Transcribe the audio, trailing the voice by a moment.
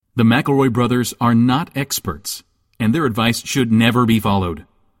The McElroy brothers are not experts, and their advice should never be followed.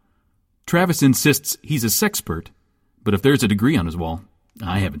 Travis insists he's a sexpert, but if there's a degree on his wall,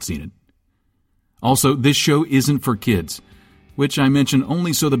 I haven't seen it. Also, this show isn't for kids, which I mention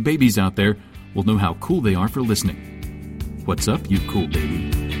only so the babies out there will know how cool they are for listening. What's up, you cool baby?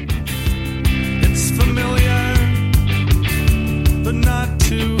 It's familiar, but not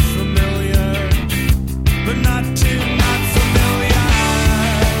too familiar, but not too not familiar.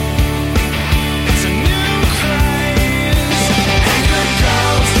 It's a new craze. Hey, good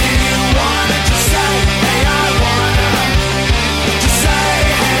girls, do you wanna just say, hey, I wanna? Just say,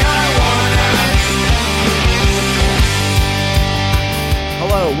 hey, I wanna.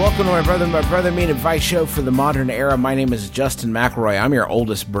 Hello, welcome to My Brother Mean Advice show for the modern era. My name is Justin McElroy. I'm your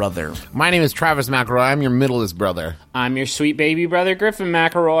oldest brother. My name is Travis McElroy. I'm your middleest brother. I'm your sweet baby brother, Griffin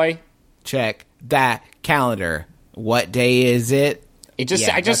McElroy. Check that calendar. What day is it? I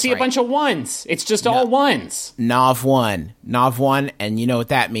just see a bunch of ones. It's just all ones. Nov 1, and you know what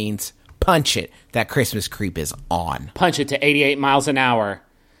that means. Punch it. That Christmas creep is on. Punch it to 88 miles an hour.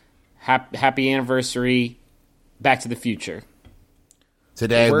 Happy anniversary, Back to the Future.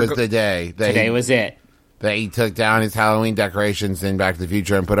 Today was the day. Today was it. That he took down his Halloween decorations in Back to the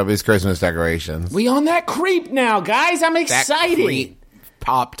Future and put up his Christmas decorations. We on that creep now, guys. I'm excited. That creep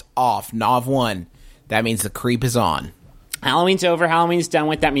popped off. Nov 1. That means the creep is on. Halloween's over. Halloween's done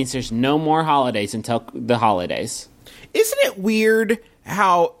with. That means there's no more holidays until the holidays. Isn't it weird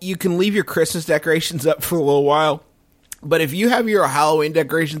how you can leave your Christmas decorations up for a little while, but if you have your Halloween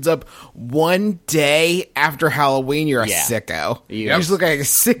decorations up one day after Halloween, you're a sicko. You just look like a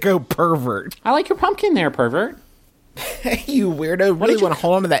sicko pervert. I like your pumpkin there, pervert. Hey, you weirdo. Really want to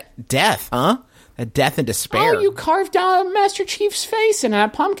hold on to that death, huh? That death and despair. Oh, you carved out Master Chief's face in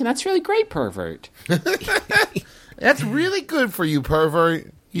that pumpkin. That's really great, pervert. That's really good for you,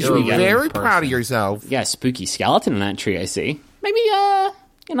 pervert. You should be very proud of yourself. Yeah, spooky skeleton in that tree, I see. Maybe,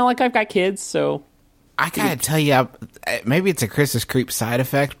 like I've got kids, so... I gotta tell you, maybe it's a Christmas creep side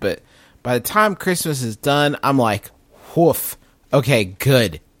effect, but by the time Christmas is done, I'm like, woof. Okay,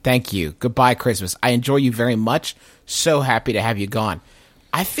 good. Thank you. Goodbye, Christmas. I enjoy you very much. So happy to have you gone.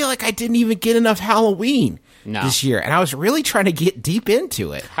 I feel like I didn't even get enough Halloween this year, and I was really trying to get deep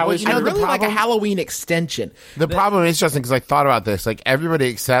into it. I really like a Halloween extension. The problem is, Justin, because I thought about this, like, everybody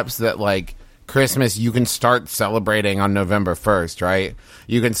accepts that, like, Christmas, you can start celebrating on November 1st, right?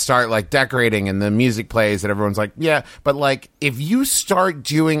 You can start, like, decorating and the music plays and everyone's like, yeah. But, like, if you start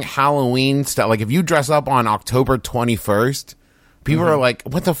doing Halloween stuff, like, if you dress up on October 21st, people are like,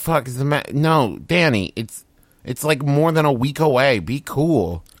 what the fuck is the No, Danny, it's like more than a week away. Be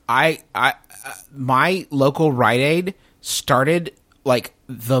cool. My local Rite Aid started, like,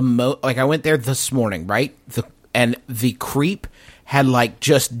 I went there this morning, right? And the creep had, like,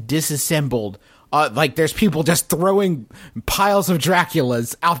 just disassembled. Like, there's people just throwing piles of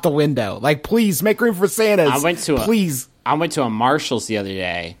Draculas out the window. Like, please, make room for Santas. I went to a Marshall's the other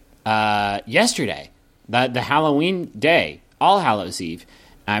day. Yesterday. The Halloween day. All Hallows Eve.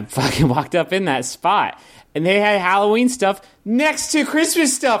 I fucking walked up in that spot. And they had Halloween stuff next to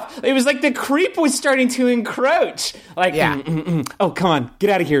Christmas stuff. It was like the creep was starting to encroach. Like, oh, come on. Get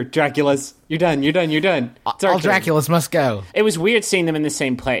out of here, Draculas. You're done. All Draculas must go. It was weird seeing them in the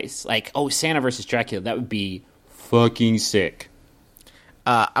same place. Like, oh, Santa versus Dracula. That would be fucking sick.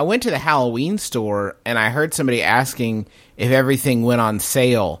 I went to the Halloween store, and I heard somebody asking if everything went on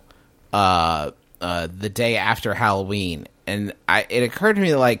sale the day after Halloween. And it occurred to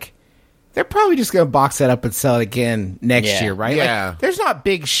me, like, they're probably just going to box that up and sell it again next year, right? Yeah. Like, there's not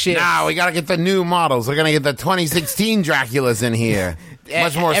big shit. No, we got to get the new models. We're going to get the 2016 Draculas in here.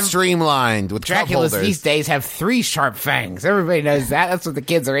 Much more streamlined with cup Draculas holders. These days have 3 sharp fangs. Everybody knows that. That's what the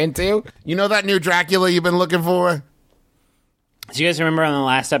kids are into. You know that new Dracula you've been looking for? Do you guys remember on the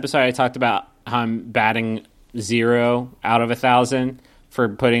last episode I talked about how I'm batting 0 out of 1,000 for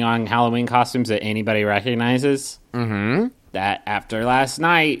putting on Halloween costumes that anybody recognizes? Mm-hmm. That after last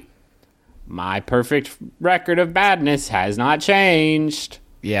night, my perfect record of badness has not changed.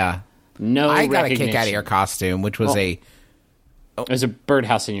 Yeah. No I got a recognition. kick out of your costume, which was It was a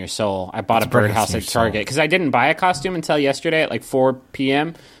birdhouse in your soul. I bought a birdhouse at Target because I didn't buy a costume until yesterday at like 4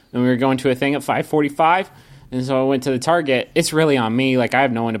 p.m. and we were going to a thing at 5:45. And so I went to the Target. It's really on me. Like, I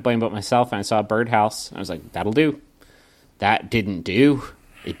have no one to blame but myself. And I saw a birdhouse. I was like, that'll do. That didn't do.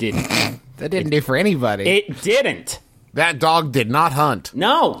 It didn't. That didn't do for anybody. It didn't. That dog did not hunt.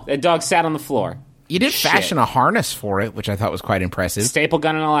 No, that dog sat on the floor. You did fashion a harness for it, which I thought was quite impressive. Staple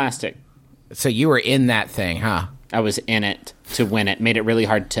gun and elastic. So you were in that thing, huh? I was in it to win it. Made it really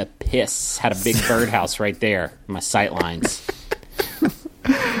hard to piss. Had a big birdhouse right there. My sight lines.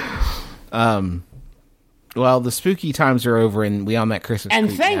 Well, the spooky times are over, and we on that Christmas. And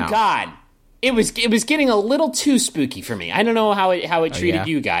creep thank now. God, it was getting a little too spooky for me. I don't know how it treated yeah?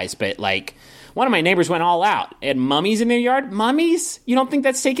 you guys, but like one of my neighbors went all out. They had mummies in their yard. Mummies? You don't think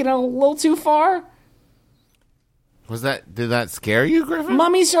that's taken it a little too far? Did that scare you, Griffin?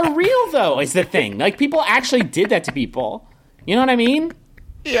 Mummies are real, though. Is the thing. Like people actually did that to people. You know what I mean?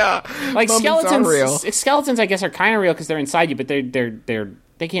 Yeah, Like mummies skeletons. are real. Skeletons, I guess, are kind of real because they're inside you, but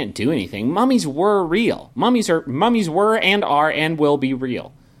they can't do anything. Mummies were real. Mummies were and are and will be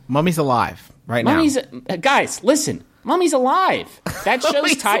real. Mummy's alive right Mummy's now. guys, listen. Mummy's alive. That show's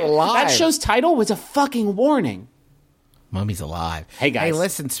Mummy's alive. That show's title was a fucking warning. Mummy's alive. Hey, guys. Hey,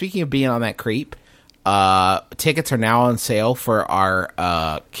 listen. Speaking of being on that creep, tickets are now on sale for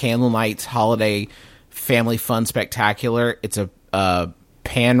our Candle Nights Holiday Family Fun Spectacular. It's a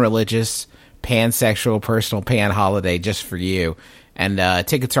pan-religious, pansexual, personal pan holiday just for you. And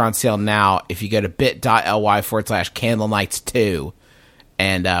tickets are on sale now if you go to bit.ly/Candle Nights 2.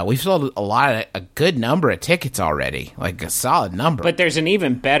 And we've sold a good number of tickets already, like a solid number. But there's an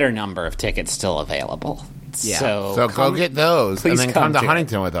even better number of tickets still available. Yeah. So go get those, and please then come come to to it.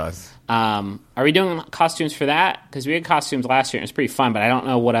 Huntington with us. Are we doing costumes for that? Because we had costumes last year and it was pretty fun, but I don't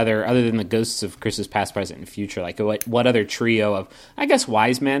know what other than the ghosts of Christmas past, present, and future. Like what other trio of, I guess,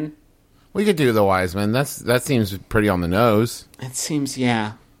 wise men? We could do the wise men. That seems pretty on the nose, It seems,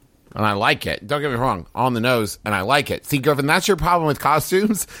 yeah. and I like it. Don't get me wrong, on the nose, and I like it. See, Griffin, that's your problem with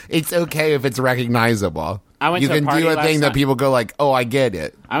costumes. It's okay if it's recognizable. I went you to a can party do a last thing that night. people go like, "Oh, I get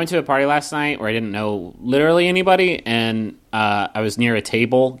it." I went to a party last night where I didn't know literally anybody, and I was near a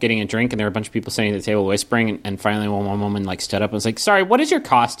table getting a drink, and there were a bunch of people sitting at the table whispering, and finally one woman like stood up and was like, "Sorry, what is your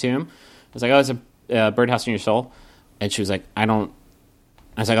costume?" I was like, "Oh, it's a Birdhouse in Your Soul," and she was like, "I don't."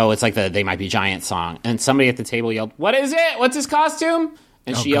 I was like, "Oh, it's like the They Might Be Giant song," and somebody at the table yelled, "What is it? What's his costume?"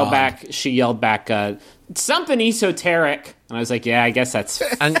 And she yelled back, something esoteric. And I was like, yeah, I guess that's...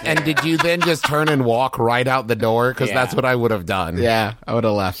 And did you then just turn and walk right out the door? Because Yeah. that's what I would have done. Yeah, I would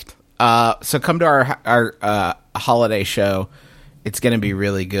have left. So come to our holiday show. It's going to be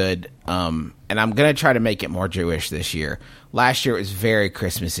really good. And I'm going to try to make it more Jewish this year. Last year it was very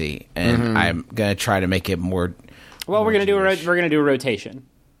Christmassy, and I'm going to try to make it more. Well, we're gonna do a rotation.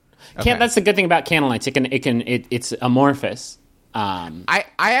 That's the good thing about Candle Nights. It's amorphous. I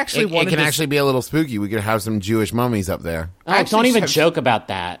actually It wanted can to actually be a little spooky. We could have some Jewish mummies up there. Don't even joke about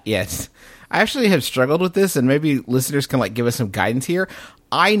that. Yes. I actually have struggled with this, and maybe listeners can give us some guidance here.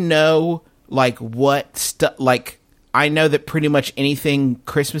 I know I know that pretty much anything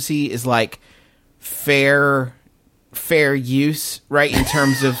Christmassy is fair use, right? In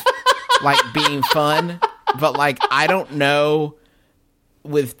terms of being fun. But I don't know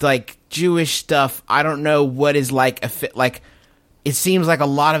with Jewish stuff, I don't know what is it seems like a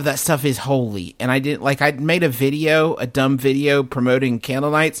lot of that stuff is holy, and I didn't I made a dumb video promoting Candle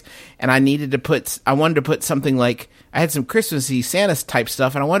Nights, and I wanted to put something I had some Christmassy Santa type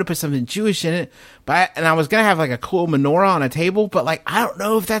stuff, and I wanted to put something Jewish in it, and I was gonna have a cool menorah on a table, but I don't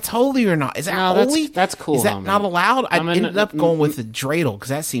know if that's holy or not. Is that No, holy? that's cool, Is that homie. not allowed? I I mean, ended up going with the dreidel because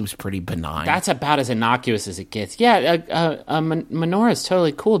that seems pretty benign. That's about as innocuous as it gets. Yeah, a menorah is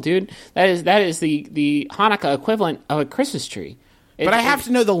totally cool, dude. That is the Hanukkah equivalent of a Christmas tree. But I have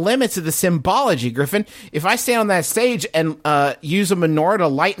to know the limits of the symbology, Griffin. If I stand on that stage and use a menorah to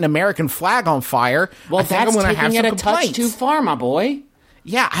light an American flag on fire, Well, I think that's I'm going to have taking some it a touch complaints. too far, my boy.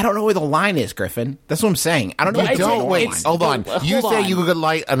 Yeah, I don't know where the line is, Griffin. That's what I'm saying. I don't know. But where the Don't wait. line is. Hold on. Hold You say on. you could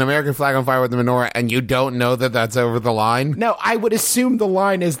light an American flag on fire with the menorah, and you don't know that that's over the line? No, I would assume the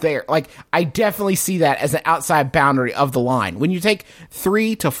line is there. I definitely see that as an outside boundary of the line. When you take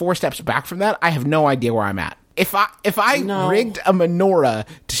 3 to 4 steps back from that, I have no idea where I'm at. If I No. rigged a menorah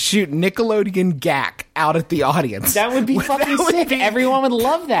to shoot Nickelodeon Gak out at the audience, That would be fucking sick. Everyone would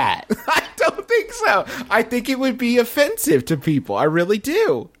love that. I don't think so. I think it would be offensive to people. I really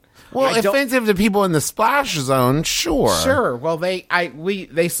do. Well, I don't- offensive to people in the splash zone, sure. Sure. Well, they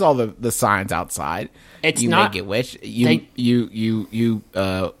saw the signs outside. It's you not- may get wet. You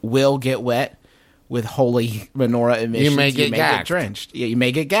will get wet with holy menorah emissions. You may get gacked. drenched. Yeah, you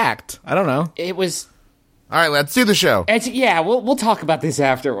may get gacked. I don't know. It was. All right, let's do the show. We'll talk about this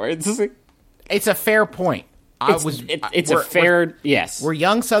afterwards. It's a fair point. Yes. We're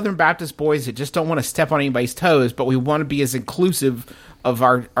young Southern Baptist boys that just don't want to step on anybody's toes, but we want to be as inclusive of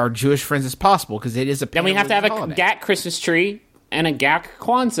our Jewish friends as possible because it is a. Then we have to have a holiday. GAC Christmas tree and a GAC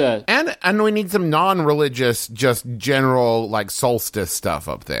Kwanzaa. And we need some non-religious, just general, solstice stuff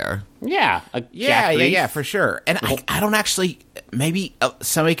up there. Yeah. Yeah, for sure. And I don't actually. Maybe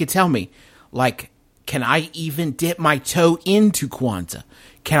somebody could tell me, can I even dip my toe into Kwanzaa?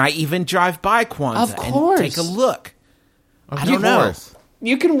 Can I even drive by Kwanzaa Of course. and take a look? I Of don't know. course.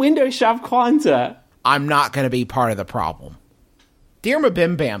 You can window shop Kwanzaa. I'm not going to be part of the problem. Dear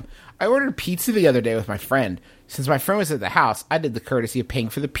Mabim Bam, I ordered pizza the other day with my friend. Since my friend was at the house, I did the courtesy of paying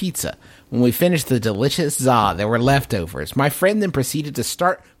for the pizza. When we finished the delicious za, there were leftovers. My friend then proceeded to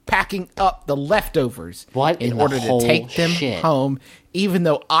start packing up the leftovers What in in the order to whole take them shit? home, even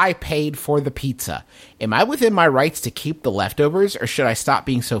though I paid for the pizza. Am I within my rights to keep the leftovers, or should I stop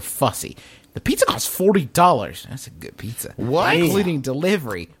being so fussy? The pizza costs $40. That's a good pizza. What? Including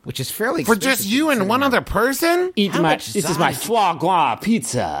delivery, which is fairly For expensive just you and one considering other person? Eat How my. much This is za my did you- foie gras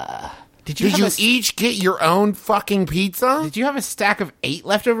pizza. Did you, Did have you a, each get your own fucking pizza? Did you have a stack of 8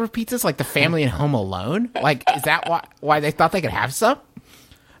 leftover pizzas like the family in Home Alone? Like, is that why they thought they could have some?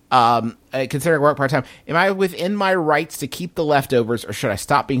 Considering I work part-time, am I within my rights to keep the leftovers, or should I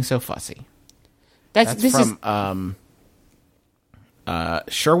stop being so fussy? That's That's this from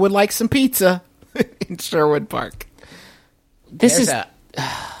Sherwood likes some pizza in Sherwood Park. this There's is.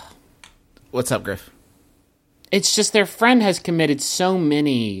 What's up, Griff? It's just their friend has committed so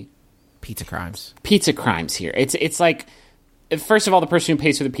many Pizza crimes. pizza crimes here. It's like, first of all, the person who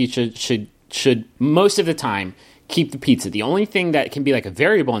pays for the pizza should most of the time keep the pizza. The only thing that can be like a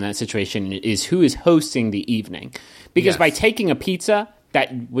variable in that situation is who is hosting the evening, because Yes. by taking a pizza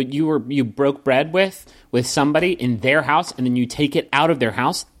that you broke bread with somebody in their house and then you take it out of their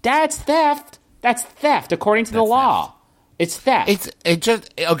house, that's theft. That's theft according to the law. It's theft.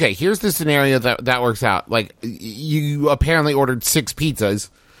 Okay, here's the scenario that works out. Like, you apparently ordered 6 pizzas.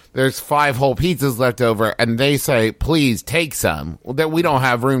 There's 5 whole pizzas left over, and they say, please take some. Well, that we don't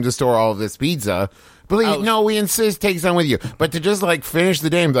have room to store all of this pizza. Please, no, we insist, take some with you. But to just, like, finish the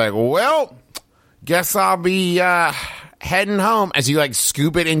day and be like, well, guess I'll be, heading home as you, like,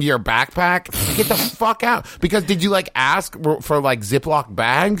 scoop it into your backpack. Get the fuck out. Because did you, like, ask for like, Ziploc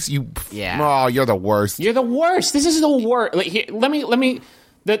bags? Yeah. Oh, you're the worst. You're the worst. This is the worst. Like, here, let me.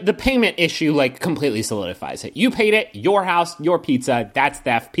 The payment issue like completely solidifies it. You paid it. Your house, your pizza. That's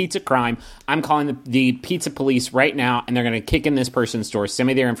theft. Pizza crime. I'm calling the pizza police right now, and they're going to kick in this person's door. Send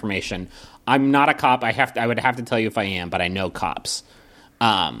me their information. I'm not a cop. I would have to tell you if I am, but I know cops.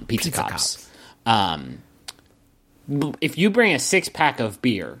 Pizza cops. If you bring a 6-pack of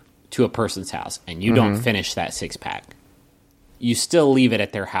beer to a person's house and you don't finish that 6-pack, you still leave it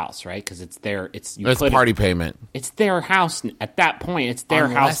at their house, right? Because it's their It's party payment. It's their house at that point. It's their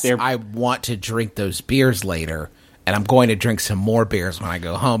house. Unless I want to drink those beers later, and I'm going to drink some more beers when I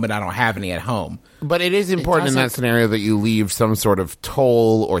go home, and I don't have any at home. But it is important in that scenario that you leave some sort of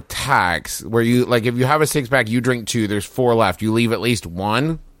toll or tax where you, like, if you have a 6-pack, you drink 2, there's 4 left, you leave at least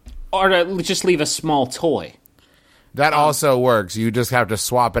 1. Or to just leave a small toy. That also works. You just have to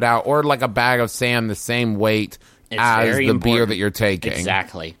swap it out, or like a bag of sand the same weight It's as very the beer important. that you're taking.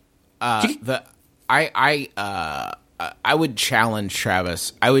 Exactly. I would challenge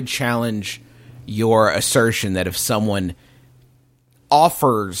Travis. I would challenge your assertion that if someone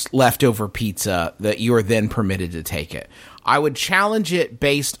offers leftover pizza, that you are then permitted to take it. I would challenge it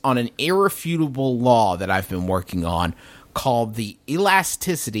based on an irrefutable law that I've been working on called the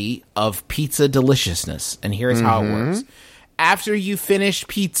elasticity of pizza deliciousness. And here's how it works. After you finish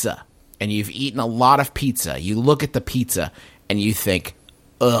pizza and you've eaten a lot of pizza, you look at the pizza and you think,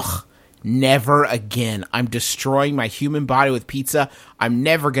 ugh, never again. I'm destroying my human body with pizza. I'm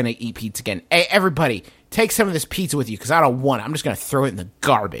never going to eat pizza again. Hey, everybody, take some of this pizza with you because I don't want it. I'm just going to throw it in the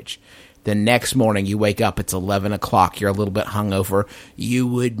garbage. The next morning you wake up, it's 11 o'clock, you're a little bit hungover. You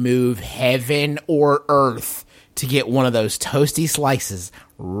would move heaven or earth to get one of those toasty slices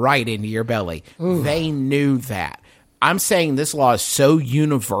right into your belly. They knew that. I'm saying this law is so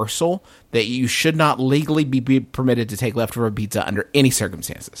universal that you should not legally be permitted to take leftover pizza under any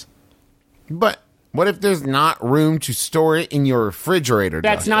circumstances. But what if there's not room to store it in your refrigerator?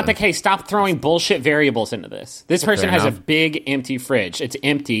 That's not the case. Stop throwing bullshit variables into this. This person Fair has a enough. big empty fridge. It's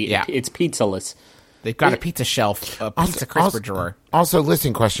empty. Yeah. It's pizzaless. They've got a pizza shelf, a pizza crisper drawer. Also,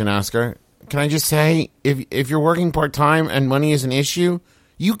 listen, question asker. Can I just say, if you're working part-time and money is an issue,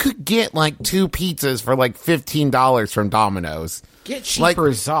 you could get like 2 pizzas for like $15 from Domino's. Get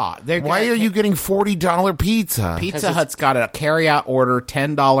cheaper za. Why are you getting $40 pizza? Pizza Hut's got a carry-out order,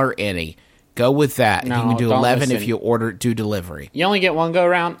 $10 any. Go with that. No, you can do don't 11 if listen. you do delivery. You only get one go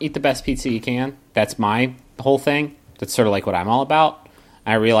around. Eat the best pizza you can. That's my whole thing. That's sort of like what I'm all about.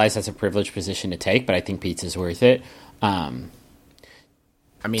 I realize that's a privileged position to take, but I think pizza's worth it.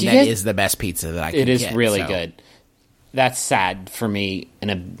 I mean, Do you that guys- is the best pizza that I can It is get, really so. good. That's sad for me in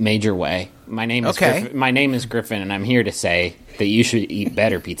a major way. My name is Okay. Griffin, my name is Griffin, and I'm here to say that you should eat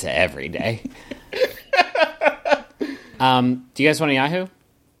better pizza every day. Do you guys want a Yahoo?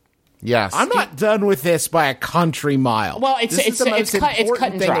 Yes. I'm not done with this by a country mile. Well, This is the most it's cut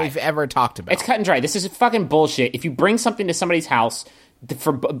important and thing dry. we've ever talked about. It's cut and dry. This is fucking bullshit. If you bring something to somebody's house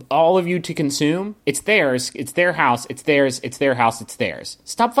for all of you to consume, it's theirs. It's their house. It's theirs. It's their house. It's theirs.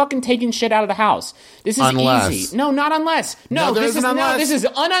 Stop fucking taking shit out of the house. This is Unless. easy. No, not unless. No, No, there this is is an unless. this is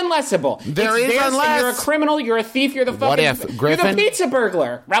ununlessable. There It's is theirs, and unless. You're a criminal. You're a thief. You're the fucking. What if, You're Griffin? the pizza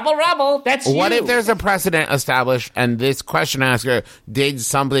burglar. Rebel. That's you. What if there's a precedent established and this question asker did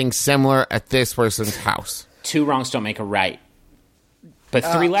something similar at this person's house? two wrongs don't make a right? But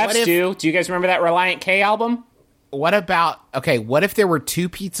three what lefts if- do. Do you guys remember that Reliant K album? What about, okay, what if there were two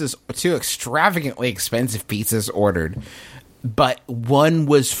extravagantly expensive pizzas ordered, but one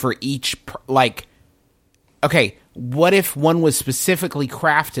was for each, okay, what if one was specifically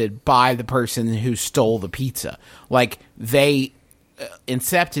crafted by the person who stole the pizza? Like, they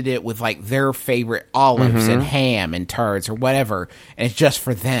incepted it with, like, their favorite olives and ham and turds or whatever, and it's just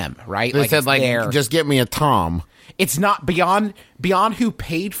for them, right? They said, it's like, their- just get me a Tom. It's not beyond who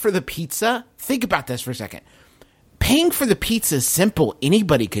paid for the pizza. Think about this for a second. Paying for the pizza is simple.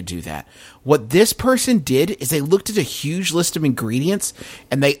 Anybody could do that. What this person did is they looked at a huge list of ingredients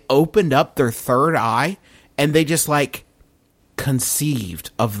and they opened up their third eye and they just like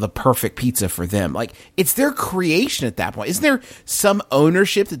conceived of the perfect pizza for them. Like, it's their creation at that point. Isn't there some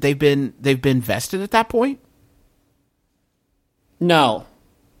ownership that they've been vested at that point? No.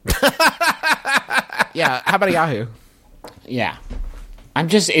 Yeah. How about Yahoo? Yeah. I'm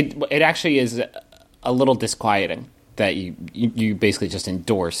just it actually is a little disquieting that you basically just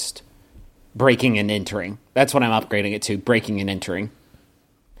endorsed breaking and entering. That's what I'm upgrading it to, breaking and entering.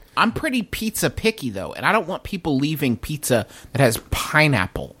 I'm pretty pizza picky though, and I don't want people leaving pizza that has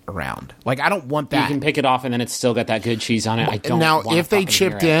pineapple around. Like, I don't want You that. can pick it off and then it's still got that good cheese on it. I don't Now, wanna if they fucking hear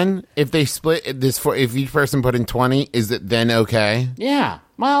chipped it. in, if they split this for, if each person put in 20, is it then okay? Yeah.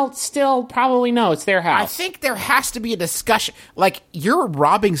 Well, still probably no, it's their I house. think there has to be a discussion. Like, you're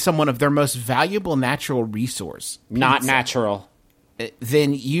robbing someone of their most valuable natural resource. Not pizza. natural.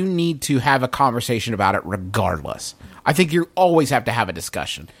 Then you need to have a conversation about it regardless. I think you always have to have a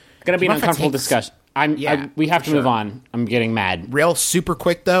discussion. Gonna be an What if it uncomfortable takes- discussion. We have for to move sure. on. I'm getting mad. Real super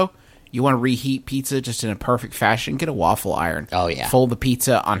quick though, you want to reheat pizza just in a perfect fashion, get a waffle iron. Oh, yeah. Fold the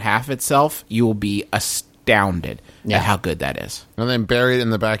pizza on half itself, you will be astounded Yeah. at how good that is. And then bury it in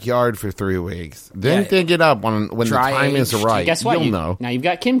the backyard for 3 weeks. Then Yeah. dig it up when the Dry time is aged. right. Guess what? You'll know. Now you've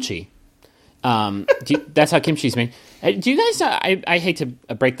got kimchi. That's how kimchi's made. Do you guys know, I hate to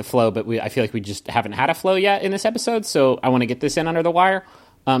break the flow, but I feel like we just haven't had a flow yet in this episode, so I want to get this in under the wire.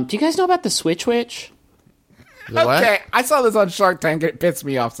 Do you guys know about the Switch Witch? The what? Okay, I saw this on Shark Tank. It pissed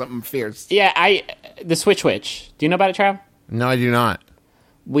me off something fierce. Yeah, the Switch Witch. Do you know about it, Trav? No, I do not.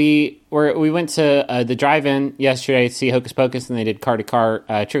 We went to the drive-in yesterday to see Hocus Pocus, and they did car to car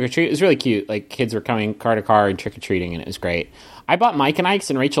trick or treat. It was really cute. Like, kids were coming car to car and trick or treating, and it was great. I bought Mike and Ike's,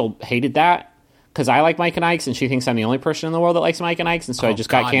 and Rachel hated that because I like Mike and Ike's, and she thinks I'm the only person in the world that likes Mike and Ike's, and so I just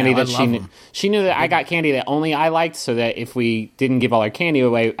got God, candy no, I that love them. she knew that I got candy that only I liked, so that if we didn't give all our candy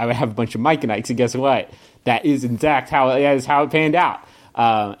away, I would have a bunch of Mike and Ike's. And guess what? That is exact how it panned out.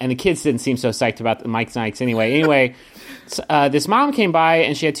 And the kids didn't seem so psyched about the Mike and Ike's anyway. Anyway. This mom came by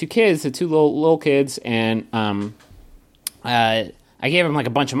and she had two kids, the two little kids, and I gave him like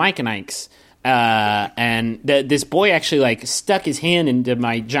a bunch of Mike and Ike's. And this boy actually like stuck his hand into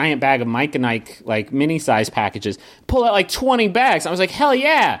my giant bag of Mike and Ike like mini size packages, pulled out like 20 bags. I was like, hell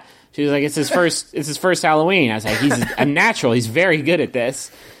yeah! She was like, it's his first Halloween. I was like, he's a natural. He's very good at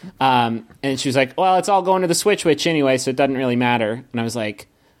this. And she was like, well, it's all going to the Switch Witch anyway, so it doesn't really matter. And I was like,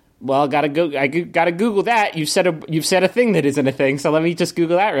 well, I gotta Google that. You've said a thing that isn't a thing, so let me just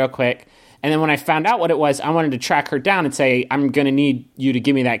Google that real quick. And then when I found out what it was, I wanted to track her down and say, I'm gonna need you to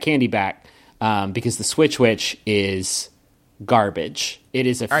give me that candy back, because the Switch Witch is garbage. It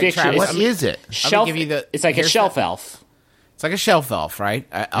is a right, fiction. Travis, What is it? Shelf, give you the- it's like a here's shelf the- elf. It's like a shelf elf, right?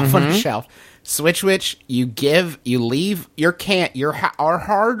 Elf on a shelf. Switch Witch, you leave your our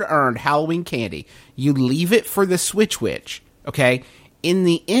hard-earned Halloween candy. You leave it for the Switch Witch, okay? In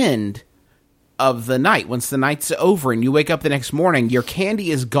the end of the night, once the night's over and you wake up the next morning, your candy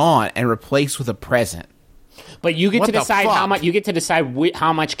is gone and replaced with a present. But you get What to the decide how fuck? much. You get to decide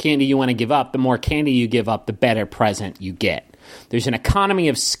how much candy you want to give up. The more candy you give up, the better present you get. There's an economy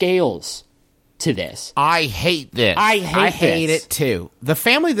of scales to this. I hate this. I I hate this. it too. The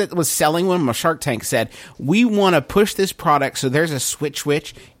family that was selling one on Shark Tank said, we want to push this product so there's a Switch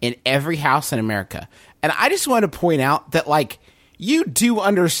Witch in every house in America. And I just want to point out that, like, you do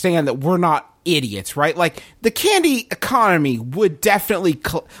understand that we're not idiots, right? Like, the candy economy would definitely,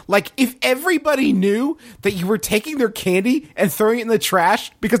 like, if everybody knew that you were taking their candy and throwing it in the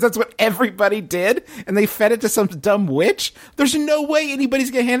trash because that's what everybody did, and they fed it to some dumb witch, there's no way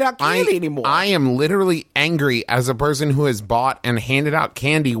anybody's gonna hand out candy anymore. I am literally angry as a person who has bought and handed out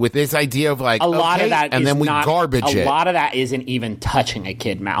candy with this idea of like, A lot okay, of that and is then we not, garbage a it. lot of that isn't even touching a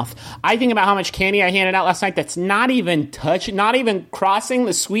kid mouth. I think about how much candy I handed out last night that's not even not even crossing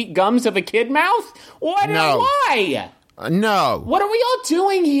the sweet gums of a kid mouth. What? No. Why? No. What are we all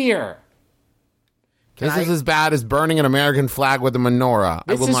doing here? This is as bad as burning an American flag with a menorah. I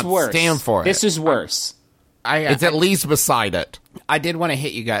This will is not worse. stand for it. This is worse. It's at least beside it. I did want to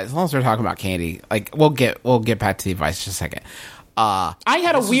hit you guys, as long as we're talking about candy, like, we'll get back to the advice in just a second. I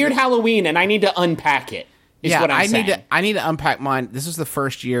had a weird Halloween, and I need to unpack it. Is what I'm saying. I need to unpack mine. This was the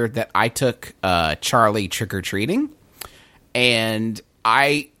first year that I took Charlie trick or treating, and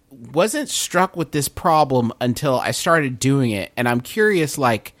I wasn't struck with this problem until I started doing it. And I'm curious,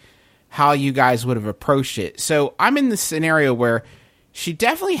 like, how you guys would have approached it. So I'm in this scenario where she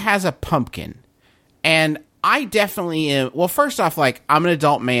definitely has a pumpkin, and I definitely am. Well, first off, like, I'm an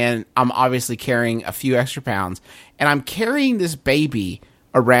adult man. I'm obviously carrying a few extra pounds, and I'm carrying this baby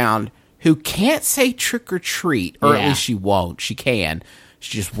around who can't say trick or treat, or at Yeah. least she won't. She can.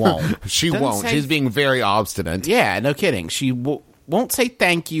 She just won't. She Doesn't won't. say- She's being very obstinate. Yeah, no kidding. She won't say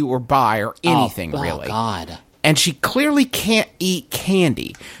thank you or bye or anything, really. Oh, God. And she clearly can't eat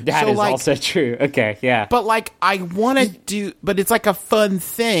candy. That So, is like, also true. Okay, yeah. but, like, I want to do, but it's like a fun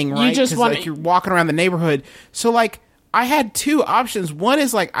thing, right? just 'Cause, wanna- like, you're walking around the neighborhood. So, like, I had two options. One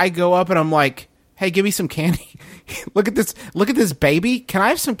is, like, I go up and I'm like, hey, give me some candy. Look at this baby. Can I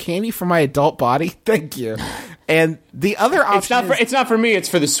have some candy for my adult body? Thank you. And the other option it's not for me, it's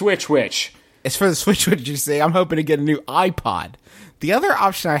for the Switch Witch. it's for the Switch, what did you say? I'm hoping to get a new iPod. The other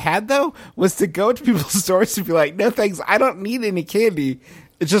option I had, though, was to go to people's stores and be like, no thanks, I don't need any candy.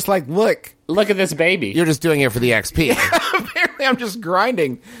 It's just like, look, Look at this baby. You're just doing it for the XP. apparently I'm just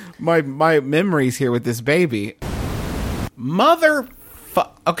grinding my memories here with this baby.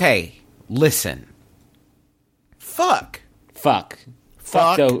 Okay, listen. Fuck. Fuck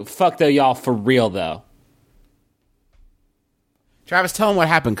though, y'all, for real though. Travis, tell him what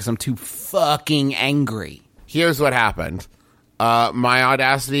happened, because I'm too fucking angry. Here's what happened. My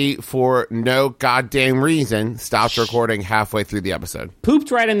Audacity, for no goddamn reason, stopped recording halfway through the episode.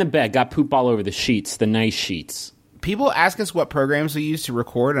 Pooped right in the bed. Got poop all over the sheets, the nice sheets. People ask us what programs we use to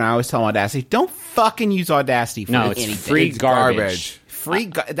record, and I always tell them Audacity, don't fucking use Audacity for No, it's anything. free It's garbage.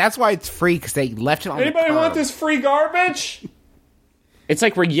 That's why it's free, because they left it on Anybody the want curb. this free garbage? It's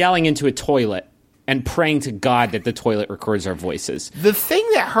like we're yelling into a toilet and praying to God that the toilet records our voices. The thing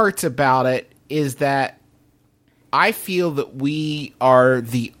that hurts about it is that I feel that we are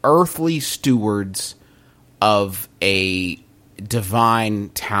the earthly stewards of a divine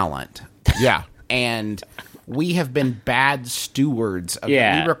talent. Yeah. And we have been bad stewards of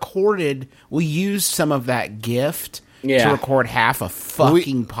Yeah. we used some of that gift Yeah. to record half a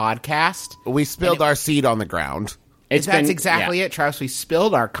fucking podcast. We spilled our seed on the ground. That's exactly it, Travis. We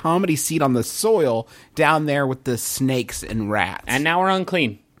spilled our comedy seed on the soil down there with the snakes and rats. And now we're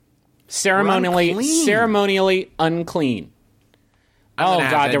unclean. We're Ceremonially unclean. Oh Gonna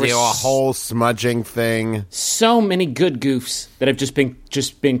have God, to there was do a whole smudging thing. so many good goofs that have just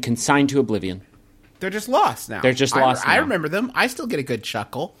been consigned to oblivion. They're just lost now. They're just lost I now. remember them. I still get a good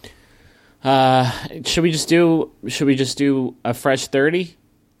chuckle. Should we just do a fresh 30?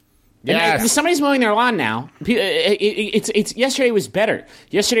 Yes. Somebody's mowing their lawn now. It's yesterday was better.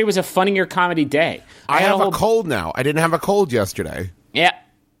 Yesterday was a funnier comedy day. I had have a whole- cold now. I didn't have a cold yesterday.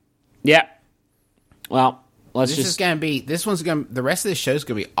 Yeah. Well, let's The rest of the show's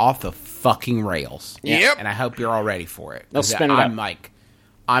gonna be off the fucking rails. Yep. And I hope you're all ready for it. Let's spin it up.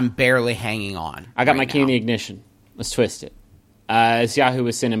 I'm barely hanging on. I got my right key in the now. ignition. Let's twist it. This Yahoo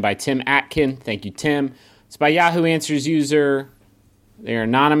was sent in by Tim Atkin. Thank you, Tim. It's by Yahoo Answers user. They're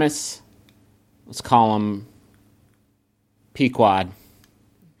anonymous. Let's call them Pequod.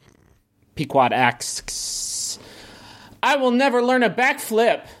 Pequod asks, I will never learn a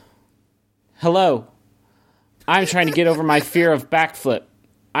backflip. Hello. I'm trying to get over my fear of backflip.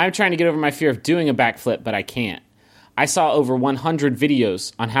 I'm trying to get over my fear of doing a backflip, but I can't. I saw over 100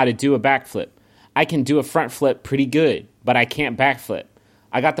 videos on how to do a backflip. I can do a front flip pretty good, but I can't backflip.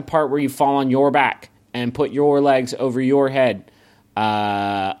 I got the part where you fall on your back and put your legs over your head.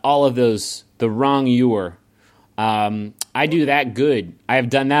 All of those, the wrong "your." I do that good. I have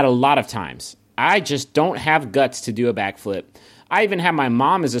done that a lot of times. I just don't have guts to do a backflip. I even have my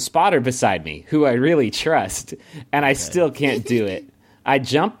mom as a spotter beside me, who I really trust, and I still can't do it. I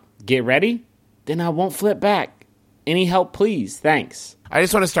jump, get ready, then I won't flip back. Any help, please? Thanks. I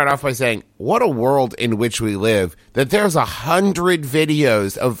just want to start off by saying, what a world in which we live, that there's 100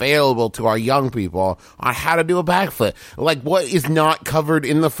 videos available to our young people on how to do a backflip. Like, what is not covered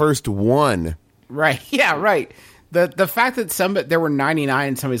in the first one? Right. Yeah, right. The fact that there were 99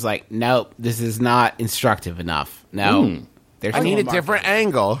 and somebody's like, nope, this is not instructive enough. No. There's I need a more different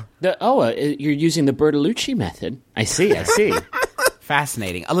angle. You're using the Bertolucci method. I see.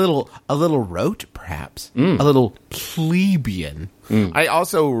 fascinating. A little rote, perhaps. A little plebeian. I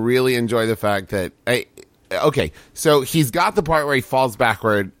also really enjoy the fact that okay, so he's got the part where he falls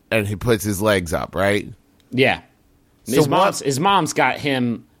backward and he puts his legs up, right? Yeah. So His mom's got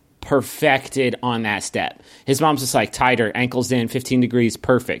him perfected on that step. His mom's just like tighter, ankles in, 15 degrees,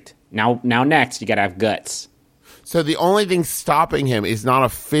 perfect. Now next, you got to have guts. So the only thing stopping him is not a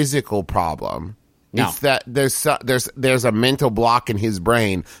physical problem. No. It's that there's a mental block in his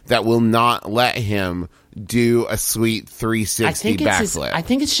brain that will not let him do a sweet 360 backflip. I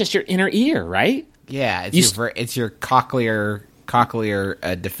think it's just your inner ear, right? Yeah, it's your cochlear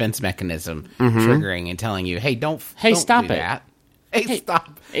defense mechanism triggering and telling you, "Hey, don't stop do it. that. Hey,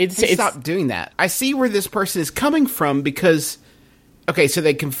 stop! It's- Stop doing that." I see where this person is coming from because, okay, so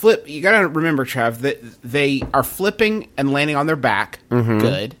they can flip. You got to remember, Trav, that they are flipping and landing on their back.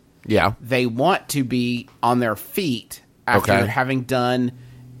 Good. Yeah. They want to be on their feet after Okay. having done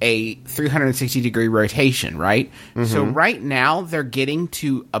a 360-degree rotation, right? So right now they're getting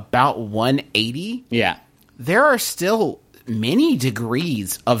to about 180. Yeah. There are still many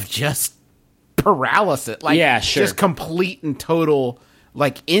degrees of just paralysis. Like, Yeah, sure. just complete and total,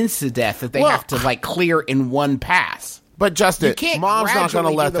 like, insta-death that they Well- have to, like, clear in one pass. But Justin, You can't mom's not going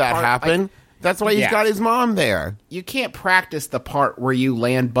to gradually let do the that part, happen. like- That's why he's Yeah. got his mom there. You can't practice the part where you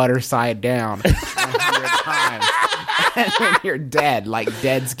land butter side down 100 times. And then you're dead, like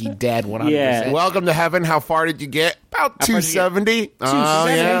Deadski dead 100%. Yeah. Welcome to heaven. How far did you get? About far did you get? 270. Oh,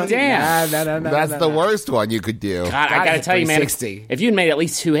 270, yeah. damn. No, That's the worst one you could do. God, I Gotta gotta hit tell you, man. 360. If you'd made at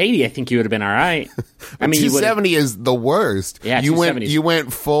least 280, I think you would have been all right. I mean, you would. 270 is the worst. Yeah, you went 270 is- you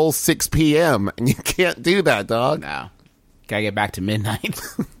went full 6 p.m. and you can't do that, dog. No. Gotta get back to midnight.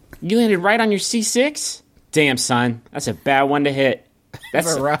 You landed right on your C6. Damn, son, that's a bad one to hit.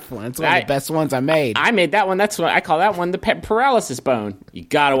 That's a rough one. It's one of I- the best ones I made. I made that one. That's what I call that one, the paralysis bone. You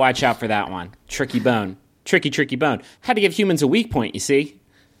gotta watch out for that one. Tricky bone. Tricky bone. Had to give humans a weak point, you see?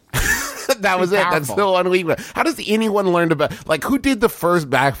 That was it. That's powerful. still unbelievable. How does anyone learn about, like, who did the first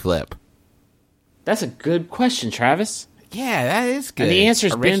backflip? That's a good question, Travis. Yeah, that is good. And the answer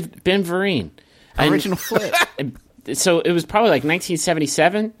is Ben Vereen. And- Original flip. So it was probably like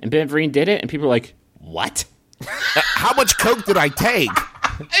 1977, and Ben Vereen did it, and people were like, "What?" How much coke did I take?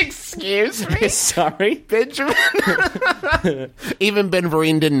 Excuse me, Sorry. Benjamin. Even Ben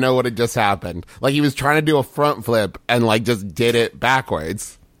Vereen didn't know what had just happened. Like, he was trying to do a front flip and, like, just did it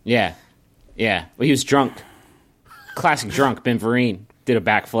backwards. Yeah. Well, he was drunk. Classic drunk. Ben Vereen did a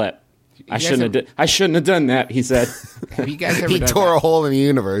backflip. I shouldn't have done that. He said. Have you guys ever He done tore a hole in the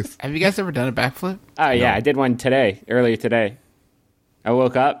universe. Have you guys ever done a backflip? Oh yeah, I did one earlier today. I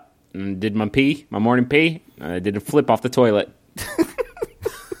woke up and did my morning pee. And I did a flip off the toilet.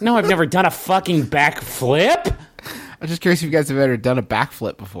 No, I've never done a fucking backflip. I'm just curious if you guys have ever done a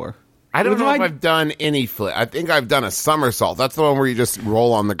backflip before. I don't What do know if I- I've done any flip. I think I've done a somersault. That's the one where you just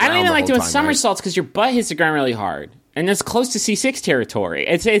roll on the I ground. don't even the like whole doing time, right? somersaults because your butt hits the ground really hard, and it's close to C6 territory.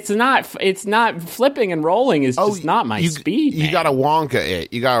 It's not flipping and rolling is just not my speed. You man. got to wonka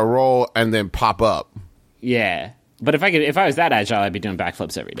it. You got to roll and then pop up. Yeah, but if I was that agile, I'd be doing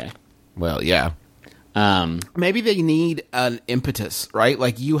backflips every day. Well, yeah. Maybe they need an impetus, right?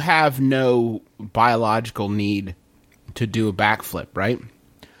 Like, you have no biological need to do a backflip, right?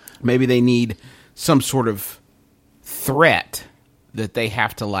 Maybe they need some sort of threat that they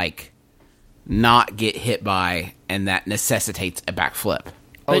have to, like, not get hit by, and that necessitates a backflip.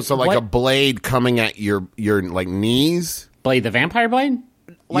 Oh, But so like what- a blade coming at your like knees? Blade the Vampire Blade?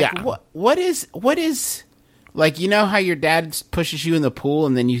 Like, Yeah. what is like, you know how your dad pushes you in the pool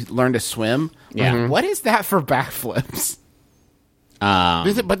and then you learn to swim? Yeah. Like, what is that for backflips?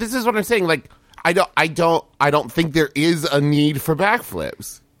 But this is what I'm saying. Like, I don't think there is a need for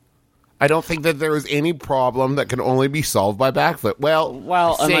backflips. I don't think that there is any problem that can only be solved by backflip.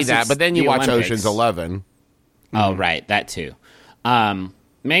 Well, I say unless that, it's but then you the watch Olympics. Ocean's 11. Oh, right, that too.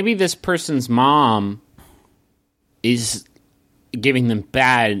 Maybe this person's mom is giving them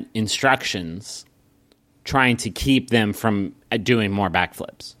bad instructions, trying to keep them from doing more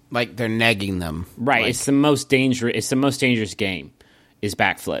backflips. Like, they're negging them. Right, Like, it's the most dangerous game is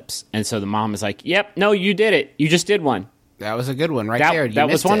backflips, and so the mom is like, "Yep, no, you did it. You just did one. That was a good one right That, there. You that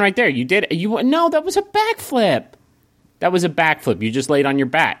was missed one it. right there. You did. No, that was a backflip. That was a backflip. You just laid on your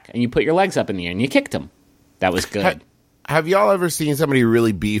back and you put your legs up in the air and you kicked them. That was good. Have y'all ever seen somebody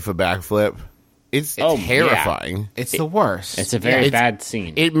really beef a backflip? It's Oh, terrifying. It's the worst. It's a very It's- bad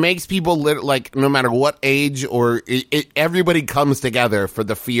scene. It makes people like no matter what age or everybody comes together for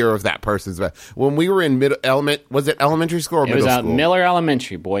the fear of that person's back. When we were in was it elementary school or It middle was school? Miller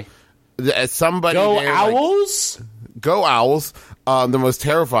Elementary, boy. Somebody Go there, like, Owls! Go Owls! The most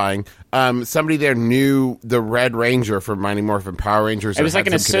terrifying. Somebody there knew the Red Ranger from Mighty Morphin Power Rangers. It was or like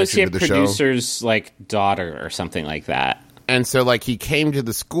had an some connection associate to the show. producer's like daughter or something like that. And so, like, he came to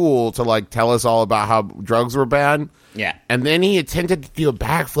the school to, like, tell us all about how drugs were bad. Yeah. And then he attempted to do a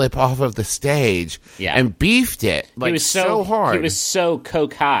backflip off of the stage. Yeah. And beefed it, like, He was so hard. He was so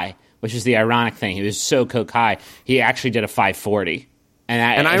coke high, which is the ironic thing. He was so coke high, he actually did a 540.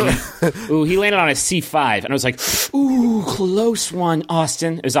 Ooh, he landed on a C5, and I was like, ooh, close one,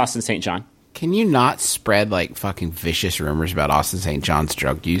 Austin. It was Austin St. John. Can you not spread like fucking vicious rumors about Austin St. John's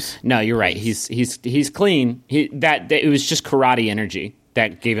drug use? No, you're right. He's clean. It was just karate energy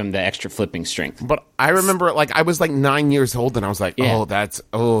that gave him the extra flipping strength. But I remember, like, I was, like, 9 years old, and I was like, Yeah.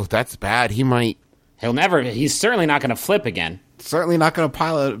 that's bad. He might... He's certainly not going to flip again. Certainly not going to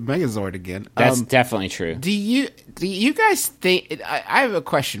pilot a Megazord again. That's definitely true. Do you guys think? I have a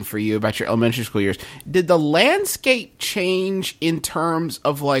question for you about your elementary school years. Did the landscape change in terms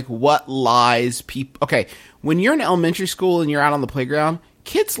of like what lies people? Okay, when you're in elementary school and you're out on the playground,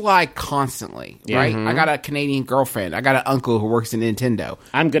 kids lie constantly, right? I got a Canadian girlfriend. I got an uncle who works in Nintendo.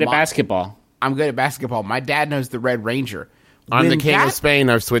 I'm good at basketball. I'm good at basketball. My dad knows the Red Ranger. I'm the When king that- of Spain.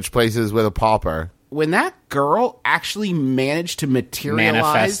 I've switched places with a pauper. When that girl actually managed to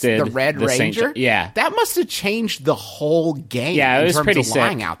materialize Manifested the Red the Saint Ranger, yeah. that must have changed the whole game. Yeah, it in was terms pretty of sick.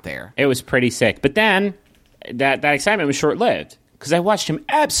 lying out there. It was pretty sick. But then that excitement was short lived because I watched him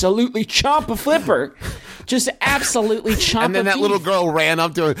absolutely chomp a flipper, just absolutely chomp. And then a that little beef. girl ran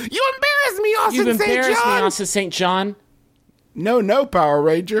up to him. You embarrass me, Austin You've St. embarrassed me, John. Austin St. John. No, Power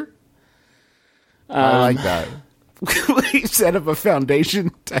Ranger. I like that. We set up a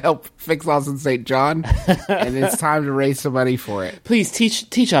foundation to help fix Austin St. John, and it's time to raise some money for it. Please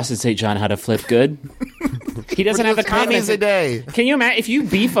teach Austin St. John how to flip good. He doesn't have the Just pennies confidence. a day. Can you imagine if you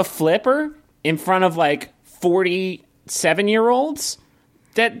beef a flipper in front of like 47-year-olds?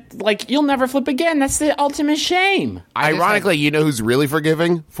 That like you'll never flip again. That's the ultimate shame. Ironically, you know who's really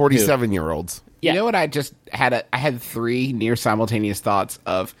forgiving? 47-year-olds. Yeah. You know what? I just had I had three near simultaneous thoughts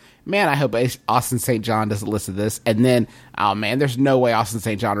of, man, I hope Austin St. John doesn't listen to this. And then, oh man, there's no way Austin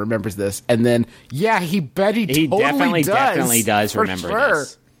St. John remembers this. And then, yeah, he bet he totally definitely does for remember sure.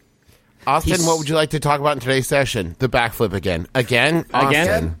 this. Austin, what would you like to talk about in today's session? The backflip again. Again? Again,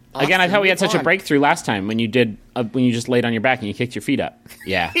 Austin. I thought we had Austin, such a come on. breakthrough last time when you did when you just laid on your back and you kicked your feet up.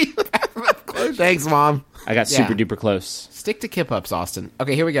 Yeah, Thanks, Mom. I got Yeah. super duper close. Stick to kip ups, Austin.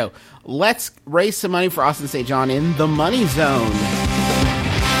 Okay, here we go. Let's raise some money for Austin St. John in the Money Zone.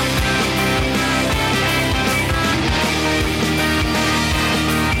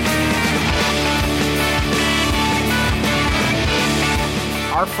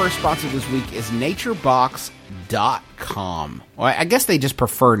 Our first sponsor this week is NatureBox.com. Well, I guess they just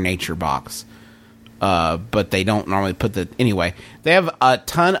prefer NatureBox. But they don't normally put the... Anyway, they have a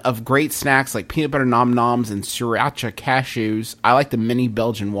ton of great snacks like peanut butter nom noms and sriracha cashews. I like the mini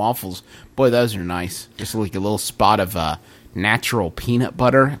Belgian waffles. Boy, those are nice. Just like a little spot of natural peanut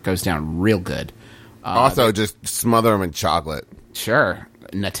butter. It goes down real good. Also, just smother them in chocolate. Sure.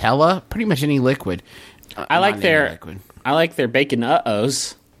 Nutella, pretty much any liquid. I like Not any their liquid. bacon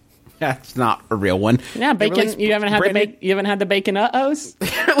uh-ohs. That's not a real one. Yeah, They bacon. release You haven't had branded- you haven't had the bacon uh-ohs?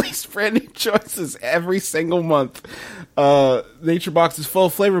 release brand new choices every single month. Nature Box is full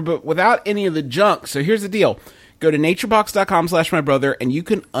of flavor, but without any of the junk. So here's the deal. Go to naturebox.com/mybrother and you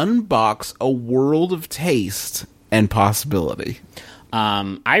can unbox a world of taste and possibility.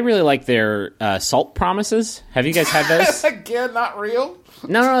 I really like their salt promises. Have you guys had those? Again, not real.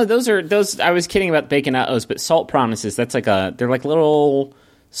 No, those are those. I was kidding about bacon uh-ohs, but salt promises. That's like they're like little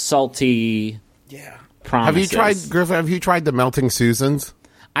salty Yeah. promises. Griffin, have you tried the Melting Susans?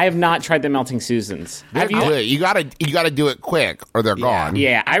 I have not tried the melting Susans. Have you? Good. You gotta do it quick or they're gone.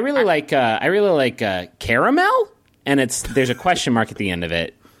 Yeah, I really like caramel, and there's a question mark at the end of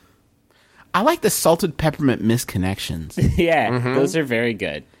it. I like the salted peppermint misconnections. Yeah, those are very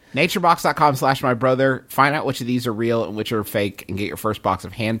good. naturebox.com/mybrother. Find out which of these are real and which are fake and get your first box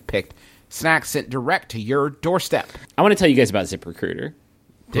of hand-picked snacks sent direct to your doorstep. I want to tell you guys about ZipRecruiter.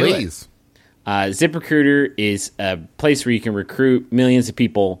 Please. ZipRecruiter is a place where you can recruit millions of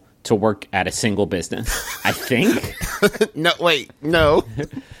people to work at a single business. I think. No, wait, no.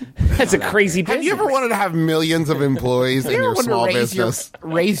 That's a crazy business. Have you ever wanted to have millions of employees in your small business?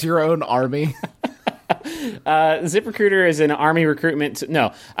 Raise your own army. ZipRecruiter is an army recruitment.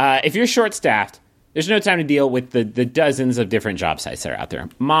 No, if you're short-staffed, there's no time to deal with the dozens of different job sites that are out there.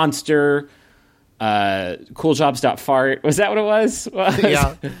 Monster, CoolJobs.fart. Was that what it was?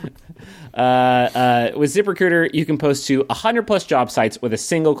 Yeah. With ZipRecruiter, you can post to 100-plus job sites with a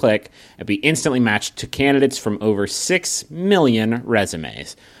single click and be instantly matched to candidates from over 6 million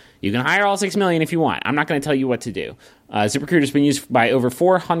resumes. You can hire all 6 million if you want. I'm not going to tell you what to do. ZipRecruiter has been used by over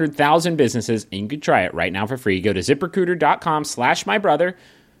 400,000 businesses, and you can try it right now for free. Go to ZipRecruiter.com/mybrother.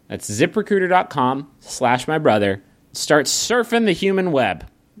 That's ZipRecruiter.com/mybrother. Start surfing the human web.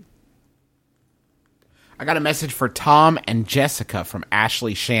 I got a message for Tom and Jessica from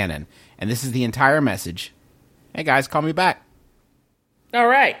Ashley Shannon, and this is the entire message. Hey guys, call me back. All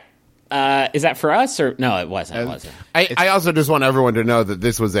right. Is that for us or no? It wasn't. It wasn't. I also just want everyone to know that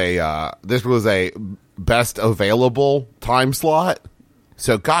this was a best available time slot.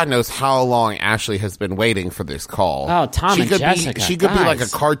 So God knows how long Ashley has been waiting for this call. Oh, Tom and Jessica, she could be like a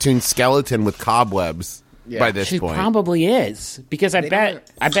guys. cartoon skeleton with cobwebs by this She point. probably is because I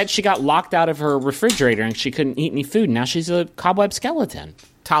bet she got locked out of her refrigerator and she couldn't eat any food. Now she's a cobweb skeleton.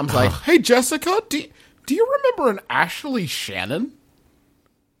 Tom's like, hey Jessica, do you remember an Ashley Shannon?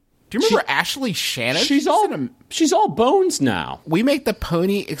 Do you remember Ashley Shannon? She's all bones now. We make the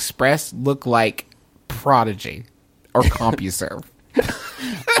Pony Express look like Prodigy or CompuServe.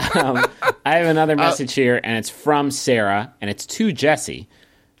 I have another message here, and it's from Sarah, and it's to Jesse.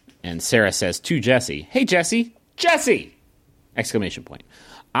 And Sarah says to Jesse, "Hey Jesse, Jesse!" Exclamation point.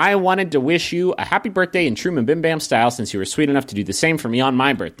 I wanted to wish you a happy birthday in Truman Bim Bam style since you were sweet enough to do the same for me on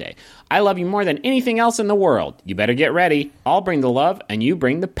my birthday. I love you more than anything else in the world. You better get ready. I'll bring the love and you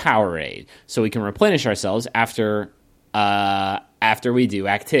bring the Powerade so we can replenish ourselves after we do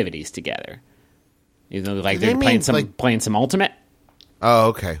activities together. You know, like they're playing some Ultimate. Oh,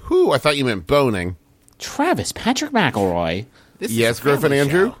 okay. Whew, I thought you meant boning. Travis, Patrick McElroy. Yes, Griffin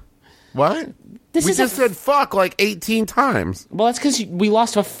Andrew? What? This We is just said fuck like 18 times. Well, that's because we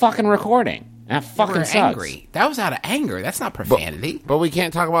lost a fucking recording. That fucking We're sucks. angry. That was out of anger. That's not profanity. But we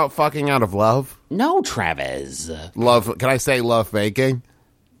can't talk about fucking out of love. No, Travis. Love. Can I say love making?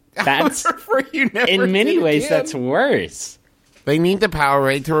 That's For you never in many did ways again. that's worse. They need the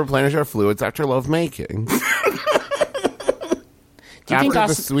Powerade to replenish our fluids after love making. Do you think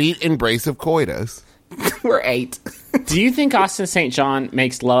After the sweet embrace of coitus. We're 8. Do you think Austin St. John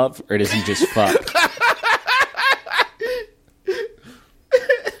makes love, or does he just fuck?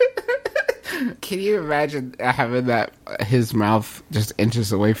 Can you imagine having that his mouth just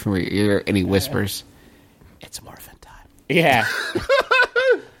inches away from your ear and he whispers, "It's morphin' time." Yeah.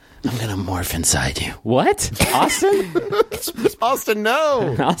 I'm gonna morph inside you. What? Austin? Austin,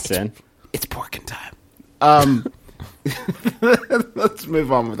 no. Austin. It's porkin' time. Let's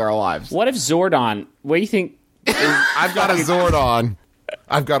move on with our lives. What if Zordon? What do you think? I've got a Zordon.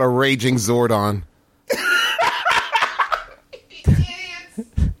 I've got a raging Zordon.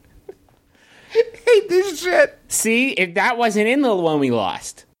 Hate this shit. See, if that wasn't in the one we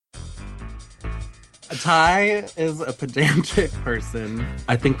lost. Ty is a pedantic person.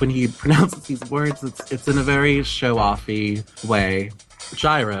 I think when he pronounces these words, it's in a very show-offy way.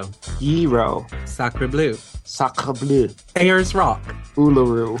 Gyro. Gyro. Sacre Bleu. Sacre Bleu. Ayers Rock.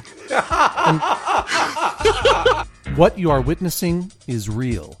 Uluru. What you are witnessing is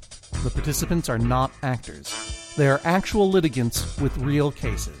real. The participants are not actors. They are actual litigants with real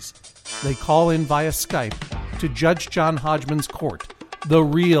cases. They call in via Skype to Judge John Hodgman's court, the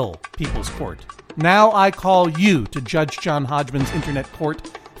real People's Court. Now I call you to Judge John Hodgman's internet court.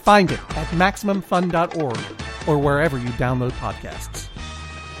 Find it at MaximumFun.org or wherever you download podcasts.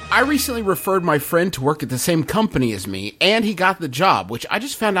 I recently referred my friend to work at the same company as me, and he got the job, which I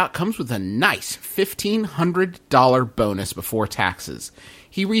just found out comes with a nice $1,500 bonus before taxes.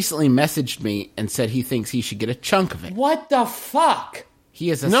 He recently messaged me and said he thinks he should get a chunk of it. What the fuck? He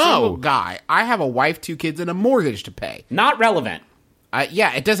is a single guy. I have a wife, 2 kids, and a mortgage to pay. Not relevant.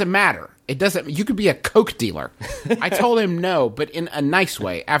 Yeah, it doesn't matter. It doesn't. You could be a Coke dealer. I told him no, but in a nice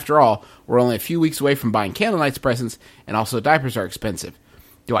way. After all, we're only a few weeks away from buying Candlelights presents, and also diapers are expensive.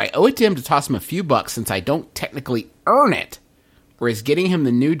 Do I owe it to him to toss him a few bucks since I don't technically earn it? Or is getting him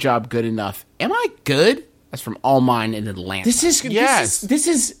the new job good enough? Am I good? That's from All Mine in Atlanta. This is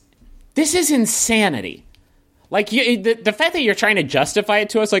insanity. Like the fact that you're trying to justify it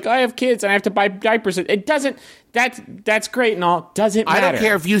to us, like I have kids and I have to buy diapers. It doesn't. That's great and all. Doesn't matter. I don't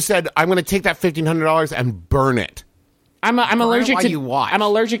care if you said I'm going to take that $1,500 and burn it. I'm allergic while to. you watch. I'm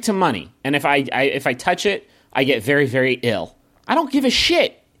allergic to money, and if I touch it, I get very, very ill. I don't give a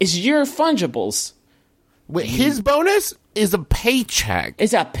shit. It's your fungibles. Wait, his bonus is a paycheck.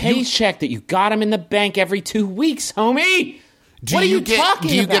 It's a paycheck that you got him in the bank every 2 weeks, homie. What are you talking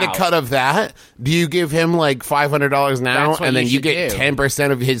Do you about? get a cut of that? Do you give him like $500 now, That's what and then you you should get do.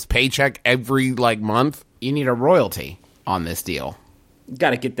 10% of his paycheck every like month? You need a royalty on this deal.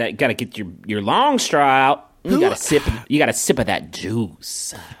 Gotta get that. Gotta get your long straw out. You gotta sip. You gotta sip of that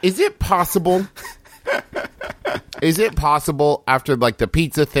juice. Is it possible? Is it possible after like the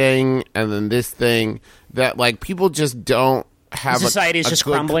pizza thing and then this thing that like people just don't have Society is just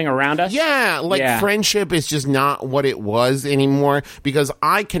good- crumbling around us. Yeah, like Yeah. friendship is just not what it was anymore because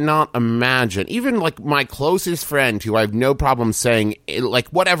I cannot imagine even like my closest friend who I have no problem saying like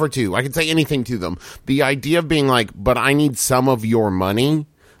whatever to. I can say anything to them. The idea of being like, but I need some of your money,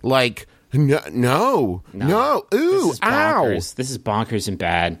 like no. Ooh, This is ow. bonkers. This is bonkers and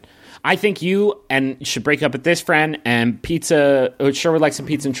bad. I think you should break up with this friend and Sherwood like some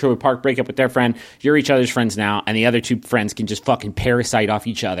pizza in Sherwood Park, break up with their friend. You're each other's friends now, and the other two friends can just fucking parasite off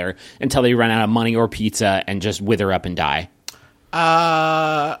each other until they run out of money or pizza and just wither up and die.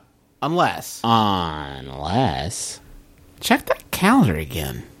 Unless. Check that calendar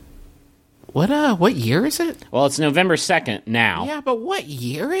again. What year is it? Well, it's November 2nd now. Yeah, but what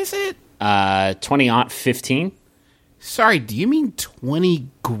year is it? 2015. Sorry, do you mean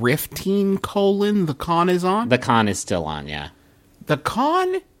 2015 : the con is on? The con is still on, yeah. The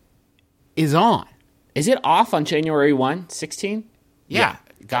con is on. Is it off on January 1, 16? Yeah.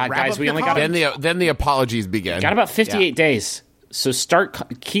 God, Wrap guys, up we your only con. got Then the apologies begin. Got about 58 days. So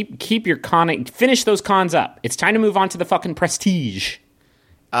keep your con, finish those cons up. It's time to move on to the fucking prestige.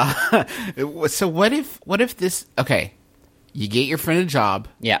 So what if this? Okay, you get your friend a job.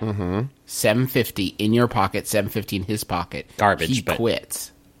 Yeah. $750 in your pocket, $750 in his pocket. Garbage, He but-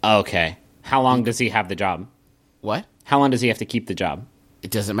 quits. Okay. How long does he have the job? What? How long does he have to keep the job?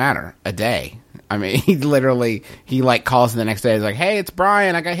 It doesn't matter. A day. I mean, he like calls the next day. He's like, "Hey, it's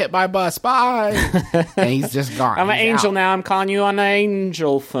Brian. I got hit by a bus. Bye." And he's just gone. I'm an He's angel out. now. I'm calling you on an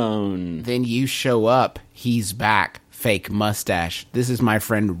angel phone. Then you show up. He's back. Fake mustache. This is my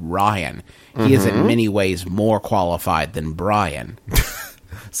friend Ryan. He is in many ways more qualified than Brian.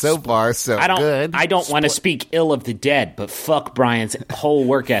 So far, so good. I don't want to speak ill of the dead, but fuck Brian's whole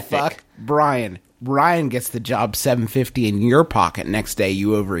work ethic. Fuck Brian. Ryan gets the job, $750 in your pocket. Next day,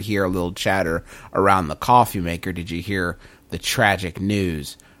 you overhear a little chatter around the coffee maker. Did you hear the tragic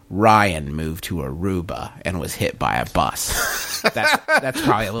news? Ryan moved to Aruba and was hit by a bus. That's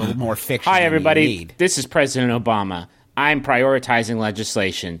probably a little more fiction. Hi, than you everybody. need. This is President Obama. I'm prioritizing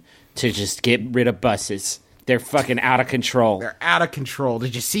legislation to just get rid of buses. They're fucking out of control. They're out of control.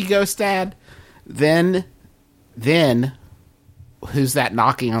 Did you see Ghost Dad? Then, who's that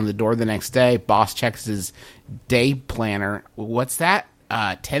knocking on the door the next day? Boss checks his day planner. What's that?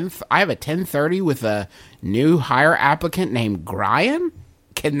 I have a 10:30 with a new hire applicant named Brian.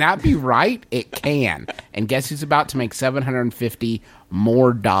 Can that be right? It can. And guess who's about to make $750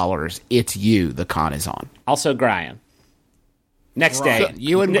 more dollars? It's you. The con is on. Also, Brian. Next Brian. day.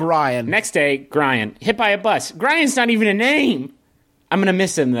 You and Brian. Next day, Brian. Hit by a bus. Brian's not even a name. I'm going to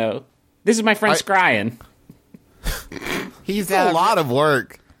miss him, though. This is my friend Scryan. He's It's a lot of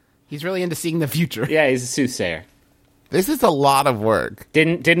work. He's really into seeing the future. Yeah, he's a soothsayer. This is a lot of work.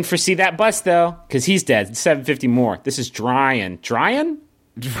 Didn't foresee that bus, though, because he's dead. 750 more. This is Dryan. Dryan?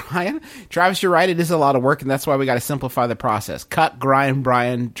 Ryan? Travis, you're right. It is a lot of work, and that's why we got to simplify the process. Cut Brian,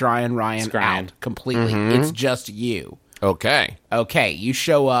 Ryan Scryan. out completely. It's just you. Okay. Okay, you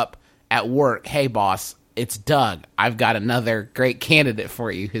show up at work. Hey, boss, it's Doug. I've got another great candidate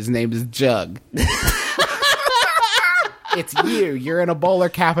for you. His name is Jug. It's you. You're in a bowler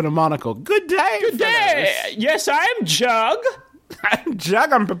cap and a monocle. Good day. Good Hey, yes, I'm Jug. I'm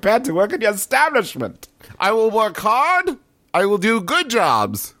Jug. I'm prepared to work in your establishment. I will work hard. I will do good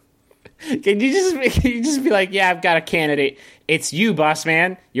jobs. Can you just be like, yeah, I've got a candidate. It's you, boss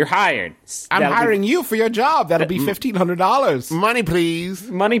man. You're hired. I'm That'll be- hiring you for your job. That'll be $1,500. Money, please.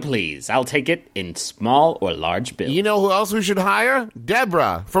 Money, please. I'll take it in small or large bills. You know who else we should hire?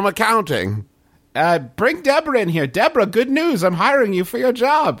 Deborah from accounting. Bring Deborah in here. Deborah, good news. I'm hiring you for your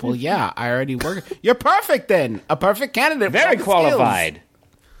job. Well, yeah, I already work. You're perfect then. A perfect candidate. for all Very the qualified.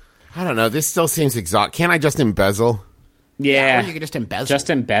 I don't know. This still seems exotic. Can't I just embezzle? Yeah. skills. Or you could just embezzle. Just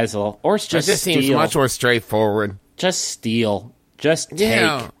embezzle. Or it's That just just seems steal. much more straightforward. Just steal. Just take.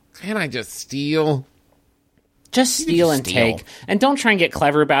 Yeah. Can't I just steal? Just steal just and steal. take. And don't try and get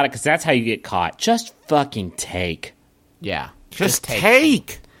clever about it because that's how you get caught. Just fucking take. Yeah. Just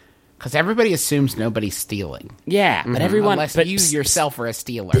take. Because everybody assumes nobody's stealing. Yeah, but everyone... Unless but you yourself are a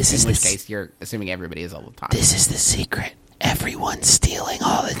stealer, this is in which the case you're assuming everybody is all the time. This is the secret. Everyone's stealing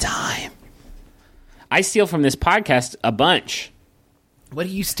all the time. I steal from this podcast a bunch. What do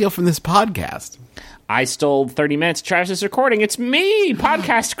you steal from this podcast? I stole 30 minutes of Travis's recording. It's me,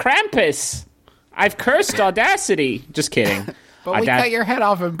 Podcast Krampus. I've cursed Audacity. Just kidding. But we cut your head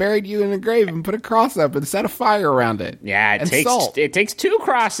off and buried you in a grave and put a cross up and set a fire around it. Yeah, and salt. it takes 2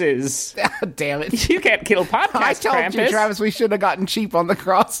 crosses. Damn it. You can't kill Podcast I told Krampus. you, Travis, we should have gotten cheap on the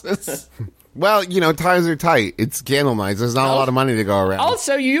crosses. Well, times are tight. It's candle nights. There's not a lot of money to go around.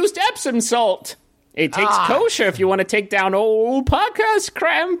 Also, you used Epsom salt. It takes kosher if you want to take down old Podcast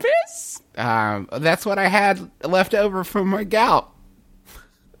Krampus. That's what I had left over from my gout.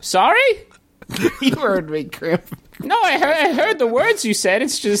 Sorry? You heard me, Crimp. No, I heard the words you said.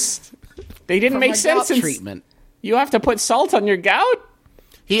 It's just they didn't make sense. Since Treatment. you have to put salt on your gout.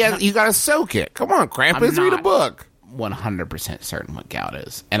 You got to soak it. Come on, Krampus, read a not. book. 100% certain what gout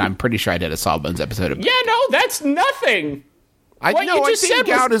is, and I'm pretty sure I did a Sawbones episode of. Yeah, no, that's nothing. I What you just think said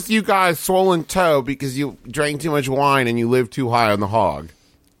gout is you guys swollen toe because you drank too much wine and you live too high on the hog.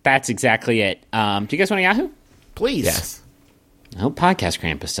 That's exactly it. Do you guys want a Yahoo? Please. Yes. I hope Podcast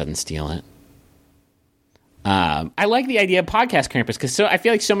Krampus doesn't steal it. I like the idea of Podcast Krampus because I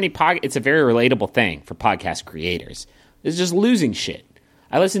feel like so many it's a very relatable thing for podcast creators. It's just losing shit.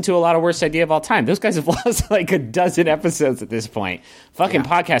 I listen to a lot of Worst Idea of All Time. Those guys have lost like a dozen episodes at this point. Fucking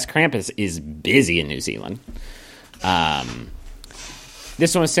Podcast Krampus is busy in New Zealand.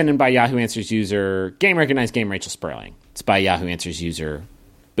 This one was sent in by Yahoo Answers user Game Recognized Game Rachel Sperling. It's by Yahoo Answers user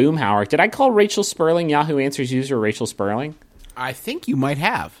Boomhauer. Did I call Rachel Sperling Yahoo Answers user Rachel Sperling? I think you might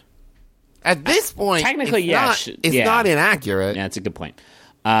have. At this point, Technically, it's not inaccurate. Yeah, that's a good point.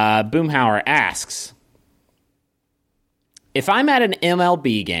 Boomhauer asks, if I'm at an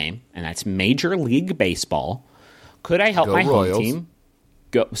MLB game, and that's Major League Baseball, could I help my Royals. home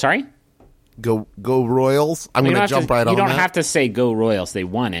team? Sorry? Go Royals. I'm going to jump right on You don't that. have to say go Royals. They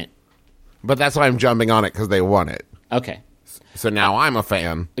won it. But that's why I'm jumping on it, because they won it. Okay. So now I'm a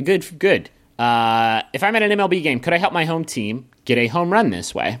fan. Good. If I'm at an MLB game, could I help my home team get a home run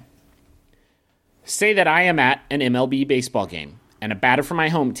this way? Say that I am at an MLB baseball game, and a batter from my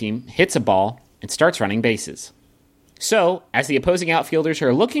home team hits a ball and starts running bases. So, as the opposing outfielders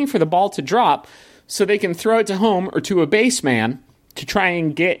are looking for the ball to drop so they can throw it to home or to a baseman to try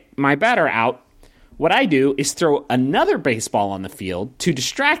and get my batter out, what I do is throw another baseball on the field to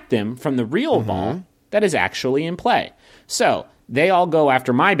distract them from the real ball that is actually in play. So, they all go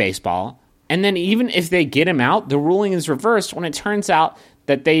after my baseball, and then even if they get him out, the ruling is reversed when it turns out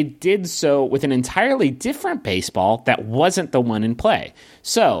that they did so with an entirely different baseball that wasn't the one in play.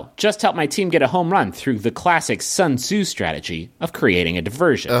 So, just help my team get a home run through the classic Sun Tzu strategy of creating a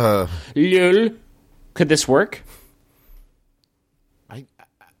diversion. Lul. Could this work?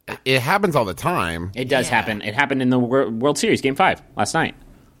 It happens all the time. It does happen. It happened in the World Series, Game 5, last night.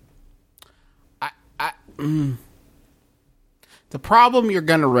 The problem you're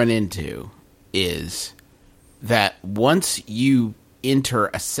going to run into is that once you enter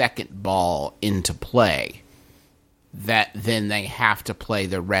a second ball into play, that then they have to play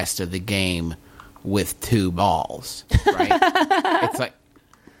the rest of the game with 2 balls, right? It's like,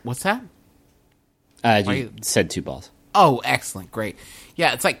 what's that? You said 2 balls. Oh, excellent, great.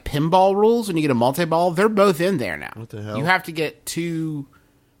 Yeah, it's like pinball rules when you get a multi-ball. They're both in there now. What the hell? You have to get 2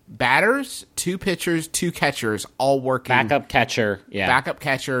 batters, 2 pitchers, 2 catchers, all working. Backup catcher, yeah. Backup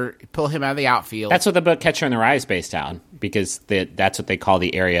catcher, pull him out of the outfield. That's what the book Catcher in the Rye is based on, because that's what they call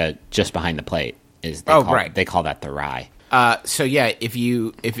the area just behind the plate. They call that the Rye. So yeah,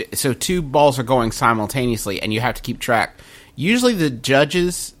 so 2 balls are going simultaneously, and you have to keep track. Usually, the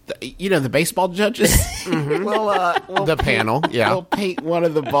judges, the baseball judges, will The panel, yeah. will paint one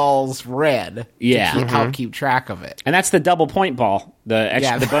of the balls red. Yeah. to help keep track of it. And that's the double point ball, the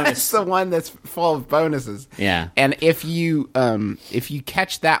bonus. That's the one that's full of bonuses. Yeah. And if you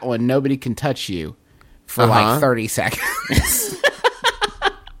catch that one, nobody can touch you for like 30 seconds.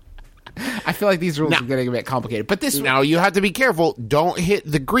 I feel like these rules are getting a bit complicated, but this Now, you have to be careful. Don't hit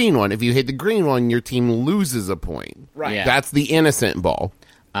the green one. If you hit the green one, your team loses a point. Right. Yeah. That's the innocent ball.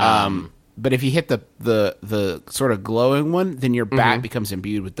 But if you hit the sort of glowing one, then your bat becomes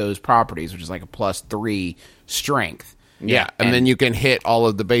imbued with those properties, which is like a +3 strength. Yeah, and then you can hit all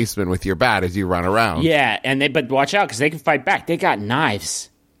of the basemen with your bat as you run around. Yeah, but watch out, because they can fight back. They got knives.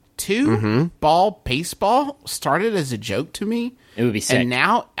 2-ball baseball started as a joke to me. It would be sick. And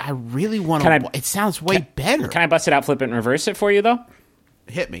now I really want Can to. I- It sounds way better. Can I bust it out, flip it, and reverse it for you, though?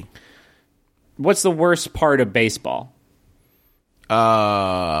 Hit me? What's the worst part of baseball?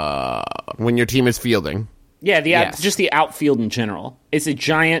 When your team is fielding. Yeah, Yes. just the outfield in general. It's a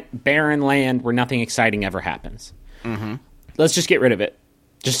giant barren land where nothing exciting ever happens. Mm-hmm. Let's just get rid of it.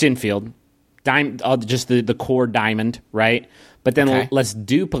 Just infield, just the core diamond, right? But then Okay. let's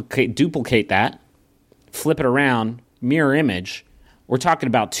duplicate that, flip it around, mirror image. We're talking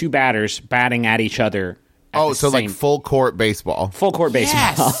about two batters batting at each other. Oh, so like full court baseball. Full court baseball.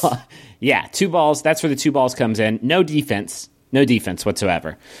 Yes. Yeah, 2 balls. That's where the 2 balls comes in. No defense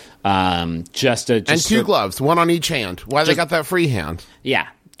whatsoever. Just And 2 gloves, one on each hand. Why they got that free hand? Yeah,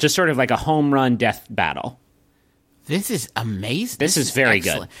 just sort of like a home run death battle. This is amazing. This is very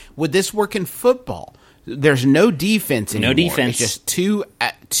excellent. Would this work in football? There's no defense anymore. No defense. It's just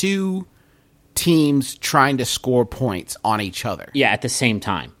two teams trying to score points on each other. Yeah, at the same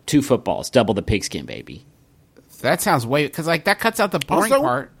time. 2 footballs, double the pigskin, baby. That sounds way because like that cuts out the boring Also,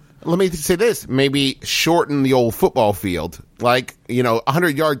 part. let me say this. Maybe shorten the old football field. Like,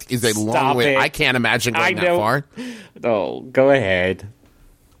 100 yards is a long Stop way. it. I can't imagine going that far. Oh, go ahead.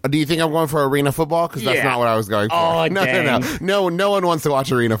 Do you think I'm going for arena football? Because that's Yeah. not what I was going for. Oh, no. dang. No one wants to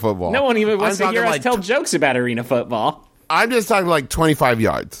watch arena football. No one even wants I'm to hear talking us tell jokes about arena football. I'm just talking like 25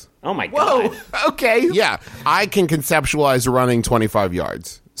 yards. Oh, my Whoa. God. Okay. Yeah, I can conceptualize running 25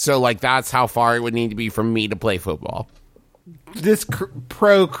 yards. So, like, that's how far it would need to be for me to play football. This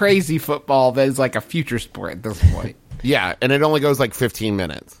pro crazy football that is like a future sport at this point. Yeah, and it only goes like 15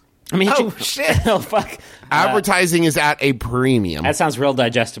 minutes. I mean, Oh, shit. Oh, fuck. Advertising is at a premium. That sounds real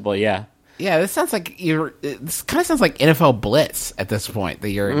digestible, yeah. Yeah, this sounds like this kind of sounds like NFL Blitz at this point.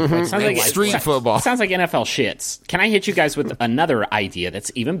 That you're Sounds like Street football. Sounds like NFL shits. Can I hit you guys with another idea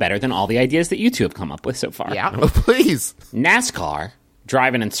that's even better than all the ideas that you two have come up with so far? yeah. Oh, please. NASCAR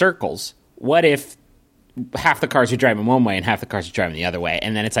driving in circles. What if half the cars are driving one way and half the cars are driving the other way,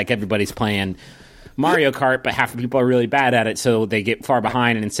 and then it's like everybody's playing Mario Kart, but half the people are really bad at it, so they get far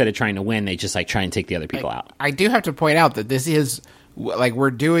behind, and instead of trying to win, they just like try and take the other people out. I do have to point out that this is like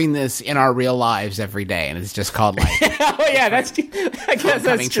we're doing this in our real lives every day, and it's just called like Oh yeah, that's. I guess that's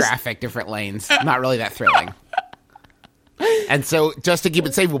oncoming just, traffic, different lanes. Not really that thrilling. And so, just to keep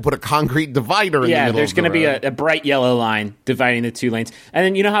it safe, we'll put a concrete divider in the Yeah, middle there's of the going to be road. a bright yellow line dividing the 2 lanes, and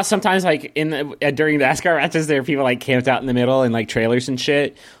then you know how sometimes like during the NASCAR matches there are people like camped out in the middle in like trailers and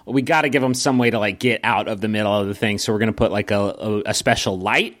shit. We got to give them some way to like get out of the middle of the thing, so we're going to put like a special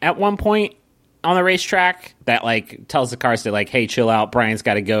light at one point on the racetrack that like tells the cars to like, hey, chill out. Brian's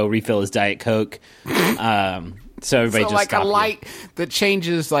got to go refill his Diet Coke. So everybody So just like a stop you. light that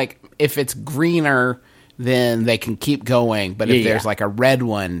changes, like if it's greener, then they can keep going, but if Yeah, there's yeah. like a red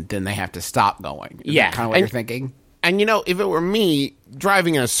one, then they have to stop going. Is Yeah. that kind of what And- you're thinking. And if it were me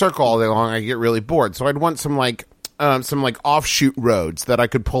driving in a circle all day long, I'd get really bored. So I'd want some offshoot roads that I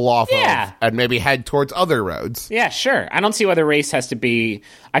could pull off Yeah. of and maybe head towards other roads. Yeah, sure. I don't see why the race has to be.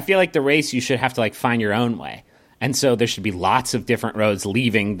 I feel like the race you should have to like find your own way, and so there should be lots of different roads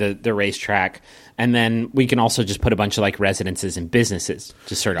leaving the racetrack, and then we can also just put a bunch of like residences and businesses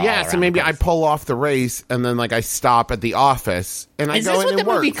just sort of. Yeah, all so around maybe the I place. pull off the race and then like I stop at the office and I Is go this in what and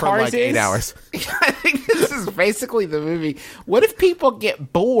the movie work for Cars like 8 is? hours. I think this is basically the movie. What if people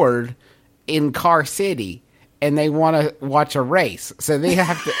get bored in Car City and they want to watch a race? So they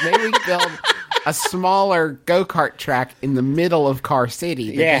have to maybe build a smaller go-kart track in the middle of Car City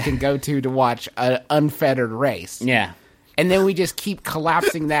that Yeah. they can go to watch an unfettered race. Yeah. And then we just keep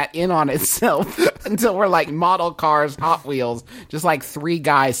collapsing that in on itself until we're like model cars, Hot Wheels, just like 3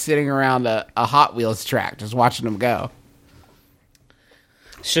 guys sitting around a Hot Wheels track, just watching them go.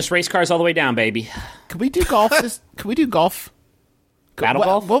 It's just race cars all the way down, baby. Could we do golf? Could we do golf? Battle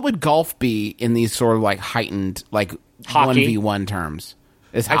golf? What would golf be in these sort of like heightened, like Hockey. 1v1 terms?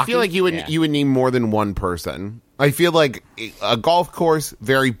 Is I hockey? feel like you would Yeah. need more than one person. I feel like a golf course,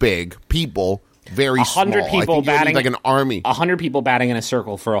 very big, people, very 100 small. people I think you would batting need like an army. 100 people batting in a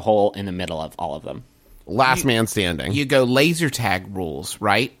circle for a hole in the middle of all of them. Last man standing. you go laser tag rules,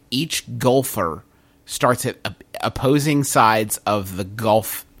 right? Each golfer starts at opposing sides of the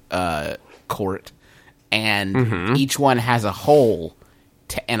golf court, and each one has a hole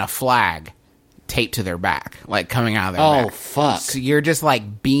and a flag taped to their back, like coming out of their Oh, back. fuck. So you're just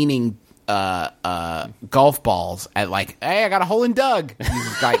like beaning golf balls at like, hey, I got a hole in Doug. You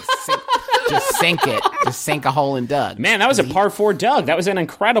just like sink a hole in Doug. Man, that was a par 4 Doug. That was an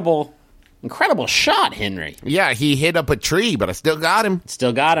incredible shot, Henry. Yeah, he hit up a tree, but I still got him.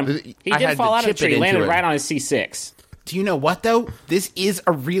 Still got him. He I did had fall to out of the chip it tree. into Landed it. right on his C6. Do you know what though? This is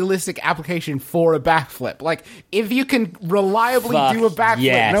a realistic application for a backflip. Like if you can reliably Fuck do a backflip,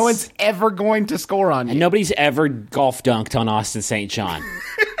 yes. no one's ever going to score on you. And nobody's ever golf dunked on Austin St. John.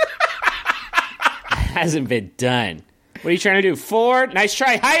 Hasn't been done. What are you trying to do? 4. Nice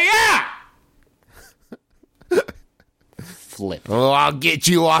try. Hiya! Flip. Oh, I'll get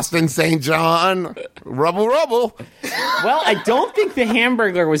you, Austin St. John. Rubble, rubble. Well, I don't think the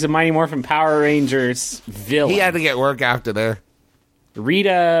Hamburglar was a Mighty Morphin Power Rangers villain. He had to get work after there.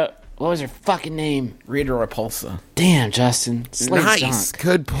 Rita, what was her fucking name? Rita Repulsa. Damn, Justin. Slave Nice. Dunk.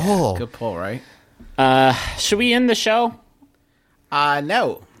 Good pull. Good pull, right? Should we end the show?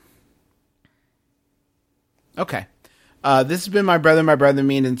 No. Okay. This has been My Brother,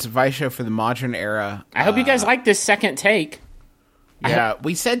 Me, and it's a Vice show for the modern era. I hope you guys like this second take. Yeah,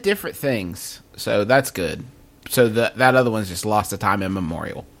 we said different things, so that's good. So that other one's just lost to time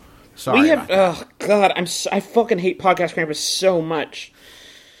immemorial. Sorry. about that. Oh God, I fucking hate Podcast Krampus so much.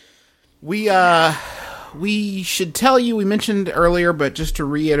 We should tell you, we mentioned earlier, but just to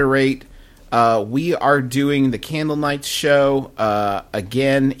reiterate, we are doing the Candle Nights show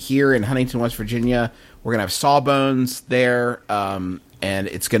again here in Huntington, West Virginia. We're going to have Sawbones there, and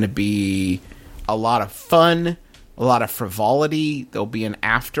it's going to be a lot of fun, a lot of frivolity. There'll be an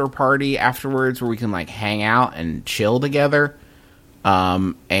after party afterwards where we can like hang out and chill together.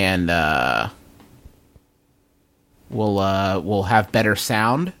 We'll have better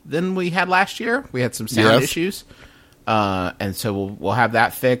sound than we had last year. We had some sound issues. And so we'll have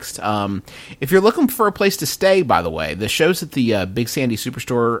that fixed. If you're looking for a place to stay, by the way, the show's at the Big Sandy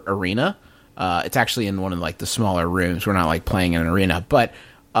Superstore Arena. It's actually in one of like the smaller rooms. We're not like playing in an arena, but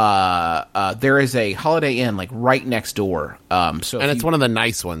there is a Holiday Inn like right next door. So It's one of the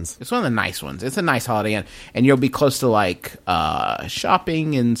nice ones. It's one of the nice ones. It's a nice Holiday Inn, and you'll be close to like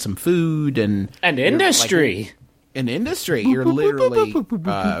shopping and some food and industry. Industry. You're literally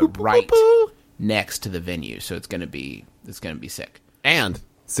right next to the venue, so it's gonna be sick. And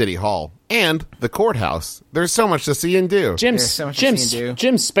City Hall. And the courthouse. There's so much to see and do. Jim's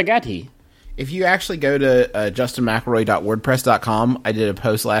Spaghetti. If you actually go to justinmcelroy.wordpress.com, I did a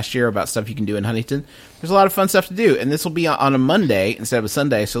post last year about stuff you can do in Huntington. There's a lot of fun stuff to do, and this will be on a Monday instead of a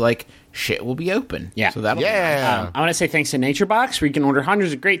Sunday, so like shit will be open. Yeah. So that'll be nice. I want to say thanks to NatureBox, where you can order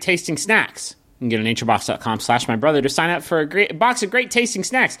hundreds of great tasting snacks. You can go to naturebox.com/mybrother to sign up for a box of great tasting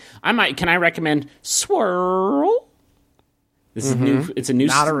snacks. Can I recommend Swirl? This is new. It's a new.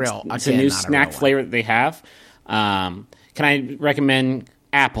 Not a real. It's again, a new not snack real one. flavor that they have. Can I recommend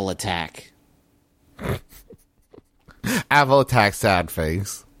Apple Attack? Apple Attack sad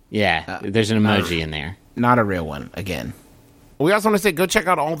face. Yeah, there's an emoji in there. Not a real one. Again. We also want to say, go check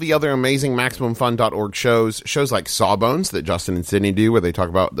out all the other amazing MaximumFun.org shows like Sawbones that Justin and Sydney do, where they talk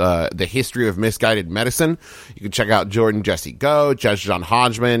about the history of misguided medicine. You can check out Jordan Jesse Go, Judge John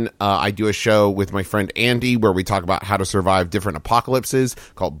Hodgman. I do a show with my friend Andy where we talk about how to survive different apocalypses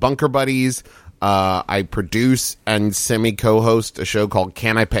called Bunker Buddies. I produce and semi-co-host a show called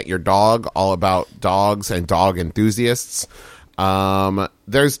Can I Pet Your Dog, all about dogs and dog enthusiasts.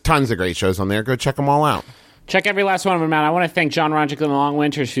 There's tons of great shows on there. Go check them all out. Check every last one of them out. I want to thank John Roderick and the Long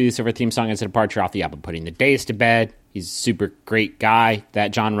Winters for the use of our theme song as a departure off the album Putting the Days to Bed. He's a super great guy,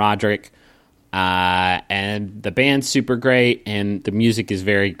 that John Roderick. And the band's super great, and the music is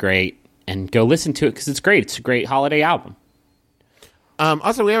very great. And go listen to it because it's great. It's a great holiday album.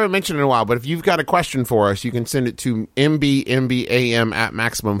 Also, we haven't mentioned it in a while, but if you've got a question for us, you can send it to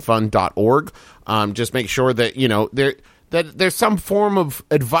mbam@maximumfun.org. Just make sure that, that there's some form of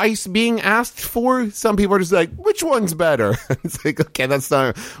advice being asked for. Some people are just like, which one's better? It's like, okay,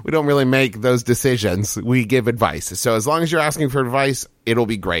 we don't really make those decisions. We give advice. So as long as you're asking for advice, it'll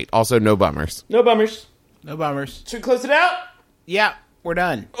be great. Also, no bummers. No bummers. No bummers. Should we close it out? Yeah, we're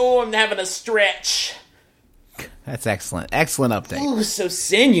done. Oh, I'm having a stretch. That's excellent. Excellent update. Ooh, so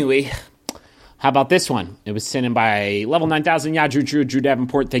sinewy. How about this one? It was sent in by Level 9000 Drew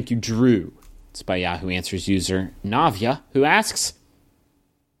Davenport. Thank you, Drew. It's by Yahoo Answers user Navia, who asks,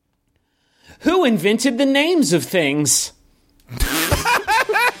 who invented the names of things?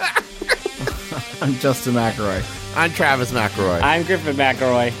 I'm Justin McElroy. I'm Travis McElroy. I'm Griffin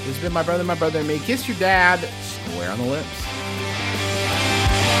McElroy. This has been My Brother, and Me. Kiss your dad square on the lips.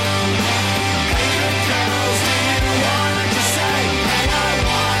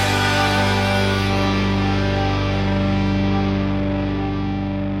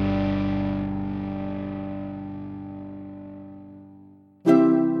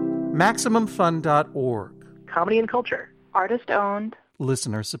 MaximumFun.org. Comedy and culture. Artist owned.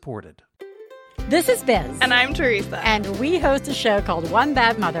 Listener supported. This is Biz. And I'm Teresa. And we host a show called One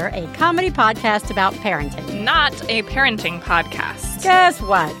Bad Mother, a comedy podcast about parenting. Not a parenting podcast. Guess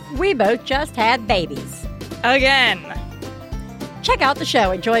what? We both just had babies. Again. Check out the show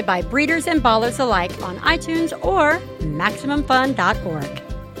enjoyed by breeders and ballers alike on iTunes or MaximumFun.org.